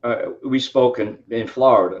 Clark, we spoke in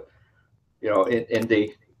Florida, in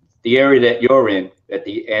the area that you're in at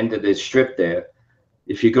the end of the strip there.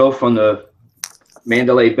 If you go from the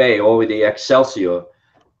Mandalay Bay over the Excelsior,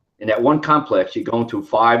 in that one complex, you're going to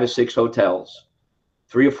 5 or 6 hotels,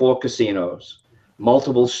 3 or 4 casinos,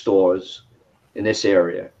 multiple stores in this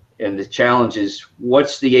area. And the challenge is,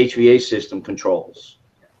 what's the HVA system controls?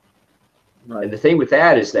 Right. And the thing with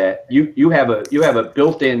that is that you have a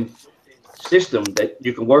built-in system that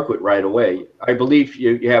you can work with right away. I believe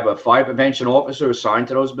you have a fire prevention officer assigned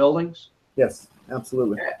to those buildings. Yes,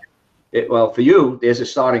 absolutely. Well, for you, there's a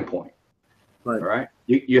starting point. Right. All right.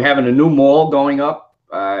 You're having a new mall going up.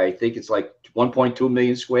 I think it's like 1.2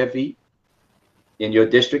 million square feet. in your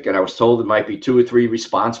district, and I was told it might be 2 or 3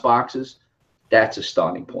 response boxes, that's a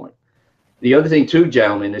starting point. The other thing too,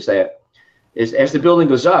 gentlemen, is that as the building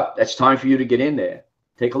goes up, that's time for you to get in there.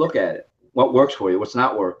 Take a look at it. What works for you, what's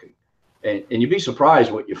not working. And you'd be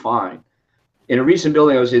surprised what you find. In a recent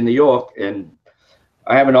building, I was in New York, and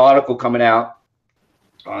I have an article coming out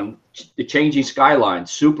on the changing skyline,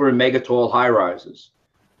 super and mega tall high rises.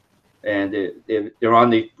 And they're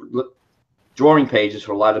on the drawing pages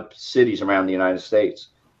for a lot of cities around the United States.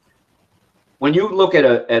 When you look at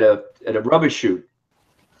a rubbish chute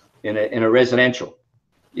in a residential,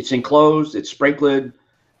 it's enclosed, it's sprinkled.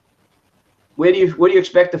 Where do you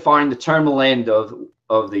expect to find the terminal end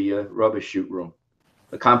of the rubbish chute room,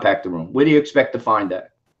 the compactor room? Where do you expect to find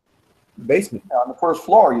that? Basement. On the first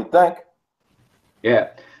floor, you'd think. Yeah.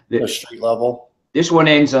 The street level. This one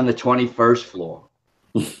ends on the 21st floor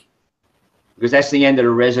because that's the end of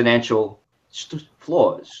the residential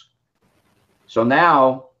floors. So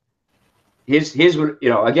now, here's what, you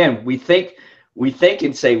know, again, we think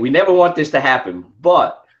and say we never want this to happen,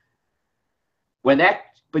 but when that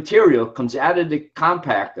material comes out of the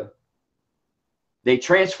compactor, they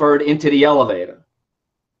transfer it into the elevator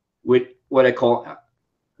with what I call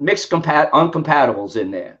mixed uncompatibles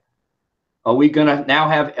in there. Are we going to now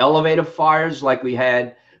have elevator fires like we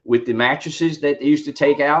had with the mattresses that they used to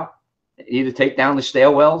take out, either take down the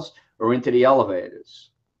stairwells or into the elevators?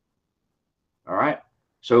 All right.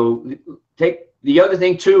 So take the other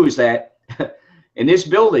thing too is that in this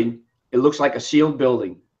building, it looks like a sealed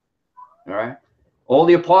building. All right. All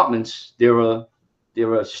the apartments, there are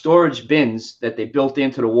storage bins that they built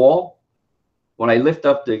into the wall. When I lift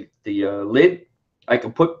up the lid, I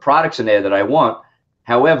can put products in there that I want.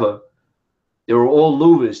 However, there are all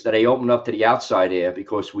louvers that I open up to the outside air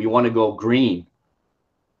because we want to go green.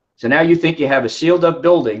 So now you think you have a sealed up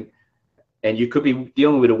building and you could be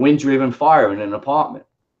dealing with a wind-driven fire in an apartment.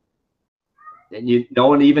 And no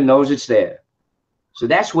one even knows it's there. So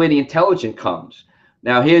that's where the intelligence comes.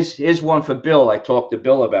 Now here's one for Bill. I talked to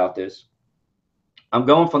Bill about this. I'm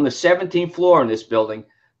going from the 17th floor in this building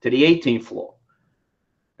to the 18th floor.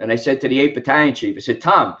 And I said to the 8th Battalion Chief, I said,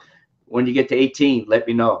 Tom, when you get to 18, let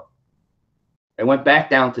me know. I went back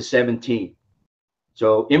down to 17.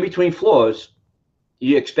 So in between floors,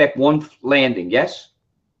 you expect one landing, yes?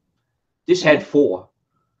 This had 4.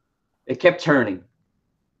 It kept turning.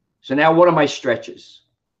 So now what are my stretches?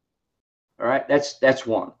 All right, that's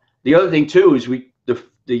one. The other thing too is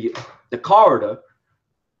the corridor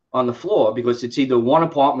on the floor, because it's either one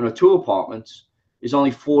apartment or 2 apartments, is only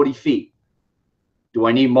 40 feet. Do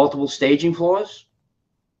I need multiple staging floors?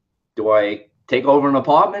 Do I take over an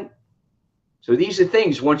apartment? So these are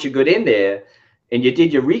things, once you get in there and you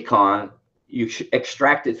did your recon, you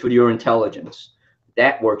extract it for your intelligence.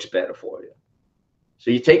 That works better for you.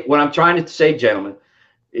 So you take, what I'm trying to say, gentlemen,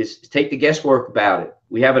 is take the guesswork about it.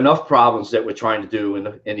 We have enough problems that we're trying to do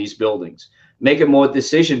in these buildings. Make it more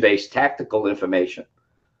decision-based, tactical information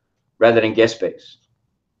rather than guess-based.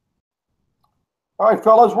 All right,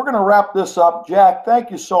 fellas, we're going to wrap this up. Jack,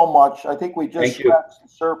 thank you so much. I think we just scratched the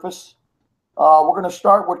surface. We're going to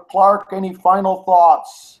start with Clark. Any final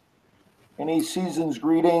thoughts? Any season's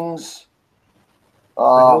greetings?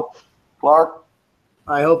 Clark?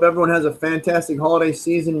 I hope everyone has a fantastic holiday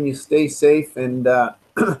season and you stay safe. And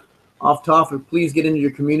off topic, please get into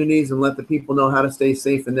your communities and let the people know how to stay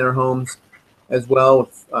safe in their homes as well,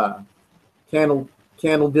 with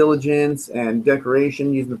candle diligence and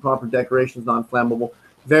decoration, using the proper decorations, non-flammable.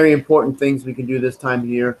 Very important things we can do this time of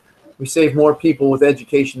year. We save more people with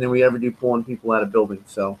education than we ever do pulling people out of buildings.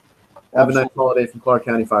 So have a nice holiday from Clark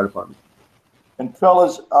County Fire Department. And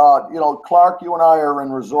fellas, you know, Clark, you and I are in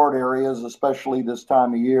resort areas, especially this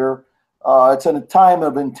time of year. It's a time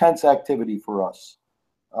of intense activity for us.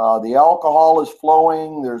 The alcohol is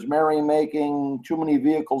flowing. There's merrymaking, too many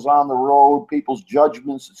vehicles on the road. People's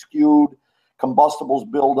judgments are skewed. Combustibles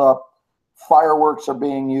build up. Fireworks are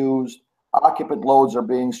being used. Occupant loads are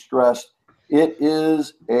being stressed. It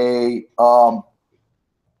is a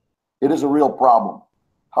real problem.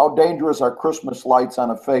 How dangerous are Christmas lights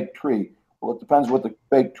on a fake tree? Well, it depends what the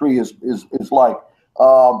fake tree is like.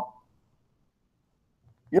 You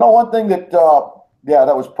know, one thing that, yeah,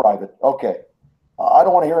 that was private. Okay. I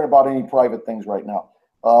don't want to hear about any private things right now.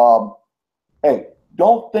 Hey,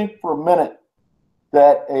 don't think for a minute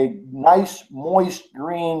that a nice, moist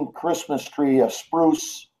green Christmas tree, a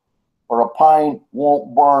spruce or a pine,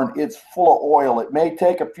 won't burn. It's full of oil. It may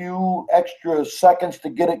take a few extra seconds to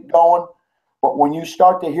get it going, but when you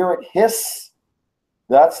start to hear it hiss,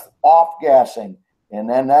 that's off-gassing. And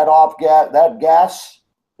then that gas,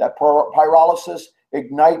 that pyrolysis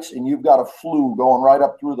ignites, and you've got a flue going right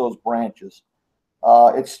up through those branches.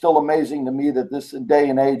 It's still amazing to me that this day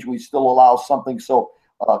and age, we still allow something so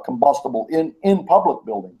combustible in public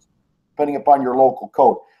buildings, depending upon your local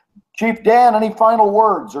code. Chief Dan, any final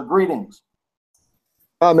words or greetings?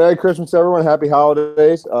 Merry Christmas, everyone. Happy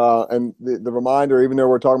holidays. And the reminder, even though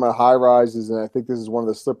we're talking about high rises, and I think this is one of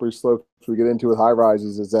the slippery slopes we get into with high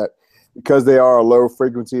rises, is that because they are a low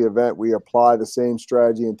frequency event, we apply the same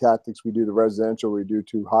strategy and tactics we do to residential, we do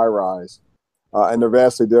to high rise. And they're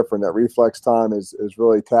vastly different. That reflex time is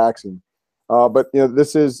really taxing. But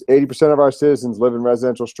this is 80% of our citizens live in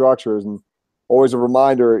residential structures, and always a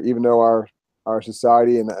reminder, even though our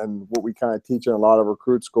society and what we kind of teach in a lot of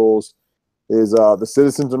recruit schools is the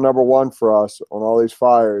citizens are number one for us on all these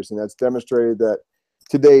fires, and that's demonstrated that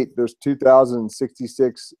to date there's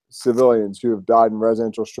 2,066 civilians who have died in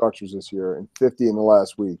residential structures this year, and 50 in the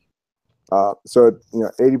last week. So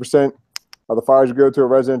 80% of the fires go to a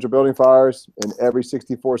residential building fires, and every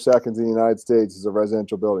 64 seconds in the United States is a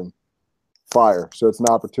residential building fire. So it's an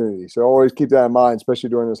opportunity. So always keep that in mind, especially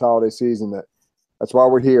during this holiday season. That's why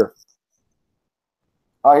we're here.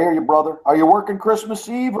 I hear you, brother. Are you working Christmas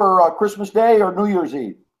Eve or Christmas Day or New Year's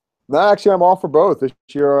Eve? No, actually, I'm off for both. This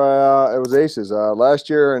year, it was aces. Last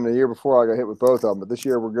year and the year before, I got hit with both of them. But this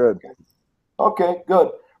year, we're good. Okay,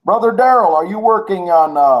 good. Brother Daryl, are you working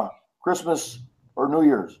on Christmas or New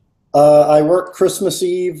Year's? I work Christmas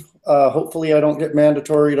Eve. Hopefully, I don't get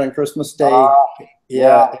mandatory on Christmas Day.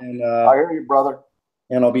 Yeah, and I hear you, brother.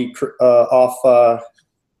 And I'll be off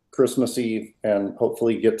Christmas Eve and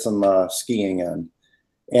hopefully get some skiing in.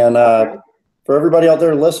 And for everybody out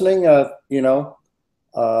there listening, I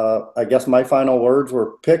guess my final words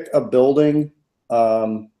were: pick a building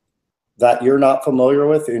that you're not familiar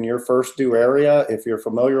with in your first due area. If you're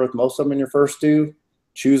familiar with most of them in your first due,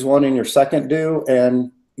 choose one in your second due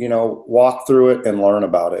and, walk through it and learn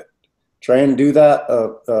about it. Try and do that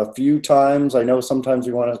a few times. I know sometimes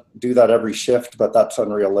you want to do that every shift, but that's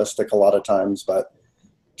unrealistic a lot of times. But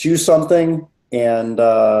choose something and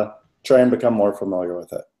try and become more familiar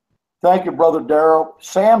with it. Thank you, Brother Darrell.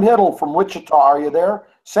 Sam Hiddle from Wichita, are you there?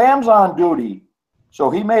 Sam's on duty, so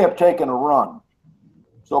he may have taken a run.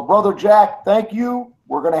 So, Brother Jack, thank you.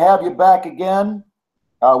 We're going to have you back again.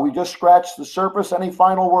 We just scratched the surface. Any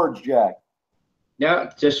final words, Jack?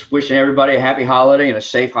 Yeah, just wishing everybody a happy holiday and a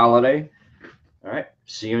safe holiday. All right,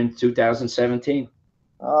 see you in 2017.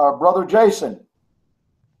 Brother Jason,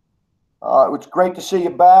 it's great to see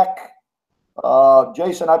you back.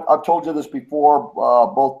 Jason, I've told you this before,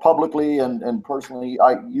 both publicly and personally.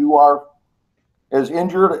 You are as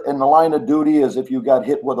injured in the line of duty as if you got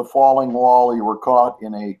hit with a falling wall or you were caught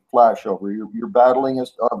in a flashover. You're battling a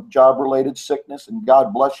job-related sickness, and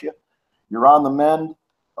God bless you. You're on the mend.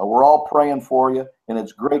 We're all praying for you, and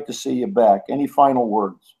it's great to see you back. Any final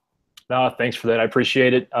words? No, thanks for that. I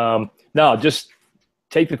appreciate it. No, just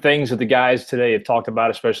take the things that the guys today have talked about,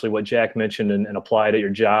 especially what Jack mentioned, and apply it at your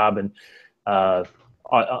job. And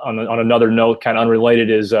on another note, kind of unrelated,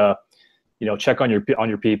 is check on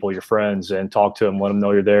your people, your friends, and talk to them. Let them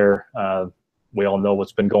know you're there. We all know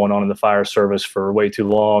what's been going on in the fire service for way too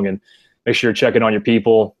long, and make sure you're checking on your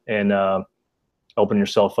people and open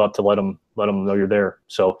yourself up to let them know you're there.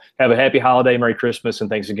 So have a happy holiday, Merry Christmas, and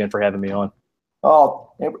thanks again for having me on.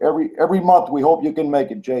 Oh, every month we hope you can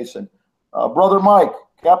make it, Jason. Brother Mike,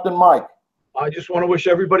 Captain Mike. I just want to wish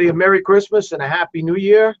everybody a Merry Christmas and a Happy New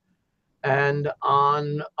Year. And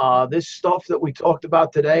on this stuff that we talked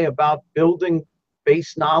about today about building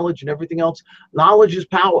base knowledge and everything else, knowledge is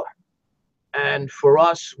power. And for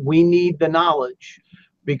us, we need the knowledge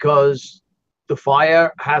because the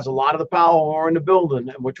fire has a lot of the power when we're in the building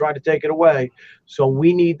and we're trying to take it away. So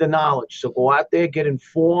we need the knowledge. So go out there, get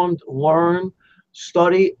informed, learn,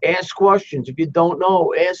 study, ask questions. If you don't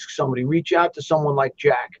know, ask somebody. Reach out to someone like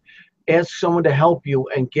Jack. Ask someone to help you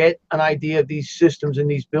and get an idea of these systems and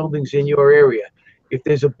these buildings in your area. If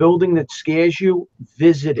there's a building that scares you,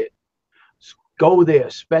 visit it. Go there,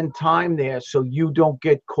 spend time there so you don't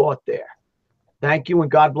get caught there. Thank you, and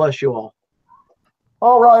God bless you all.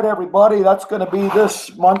 All right, everybody, that's going to be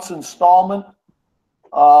this month's installment.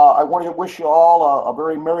 I want to wish you all a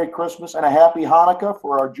very Merry Christmas and a Happy Hanukkah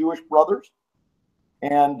for our Jewish brothers.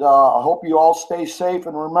 And I hope you all stay safe.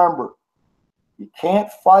 And remember, you can't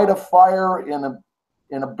fight a fire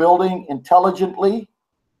in a building intelligently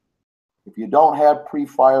if you don't have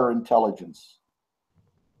pre-fire intelligence.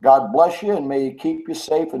 God bless you, and may He keep you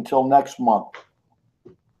safe until next month.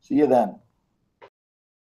 See you then.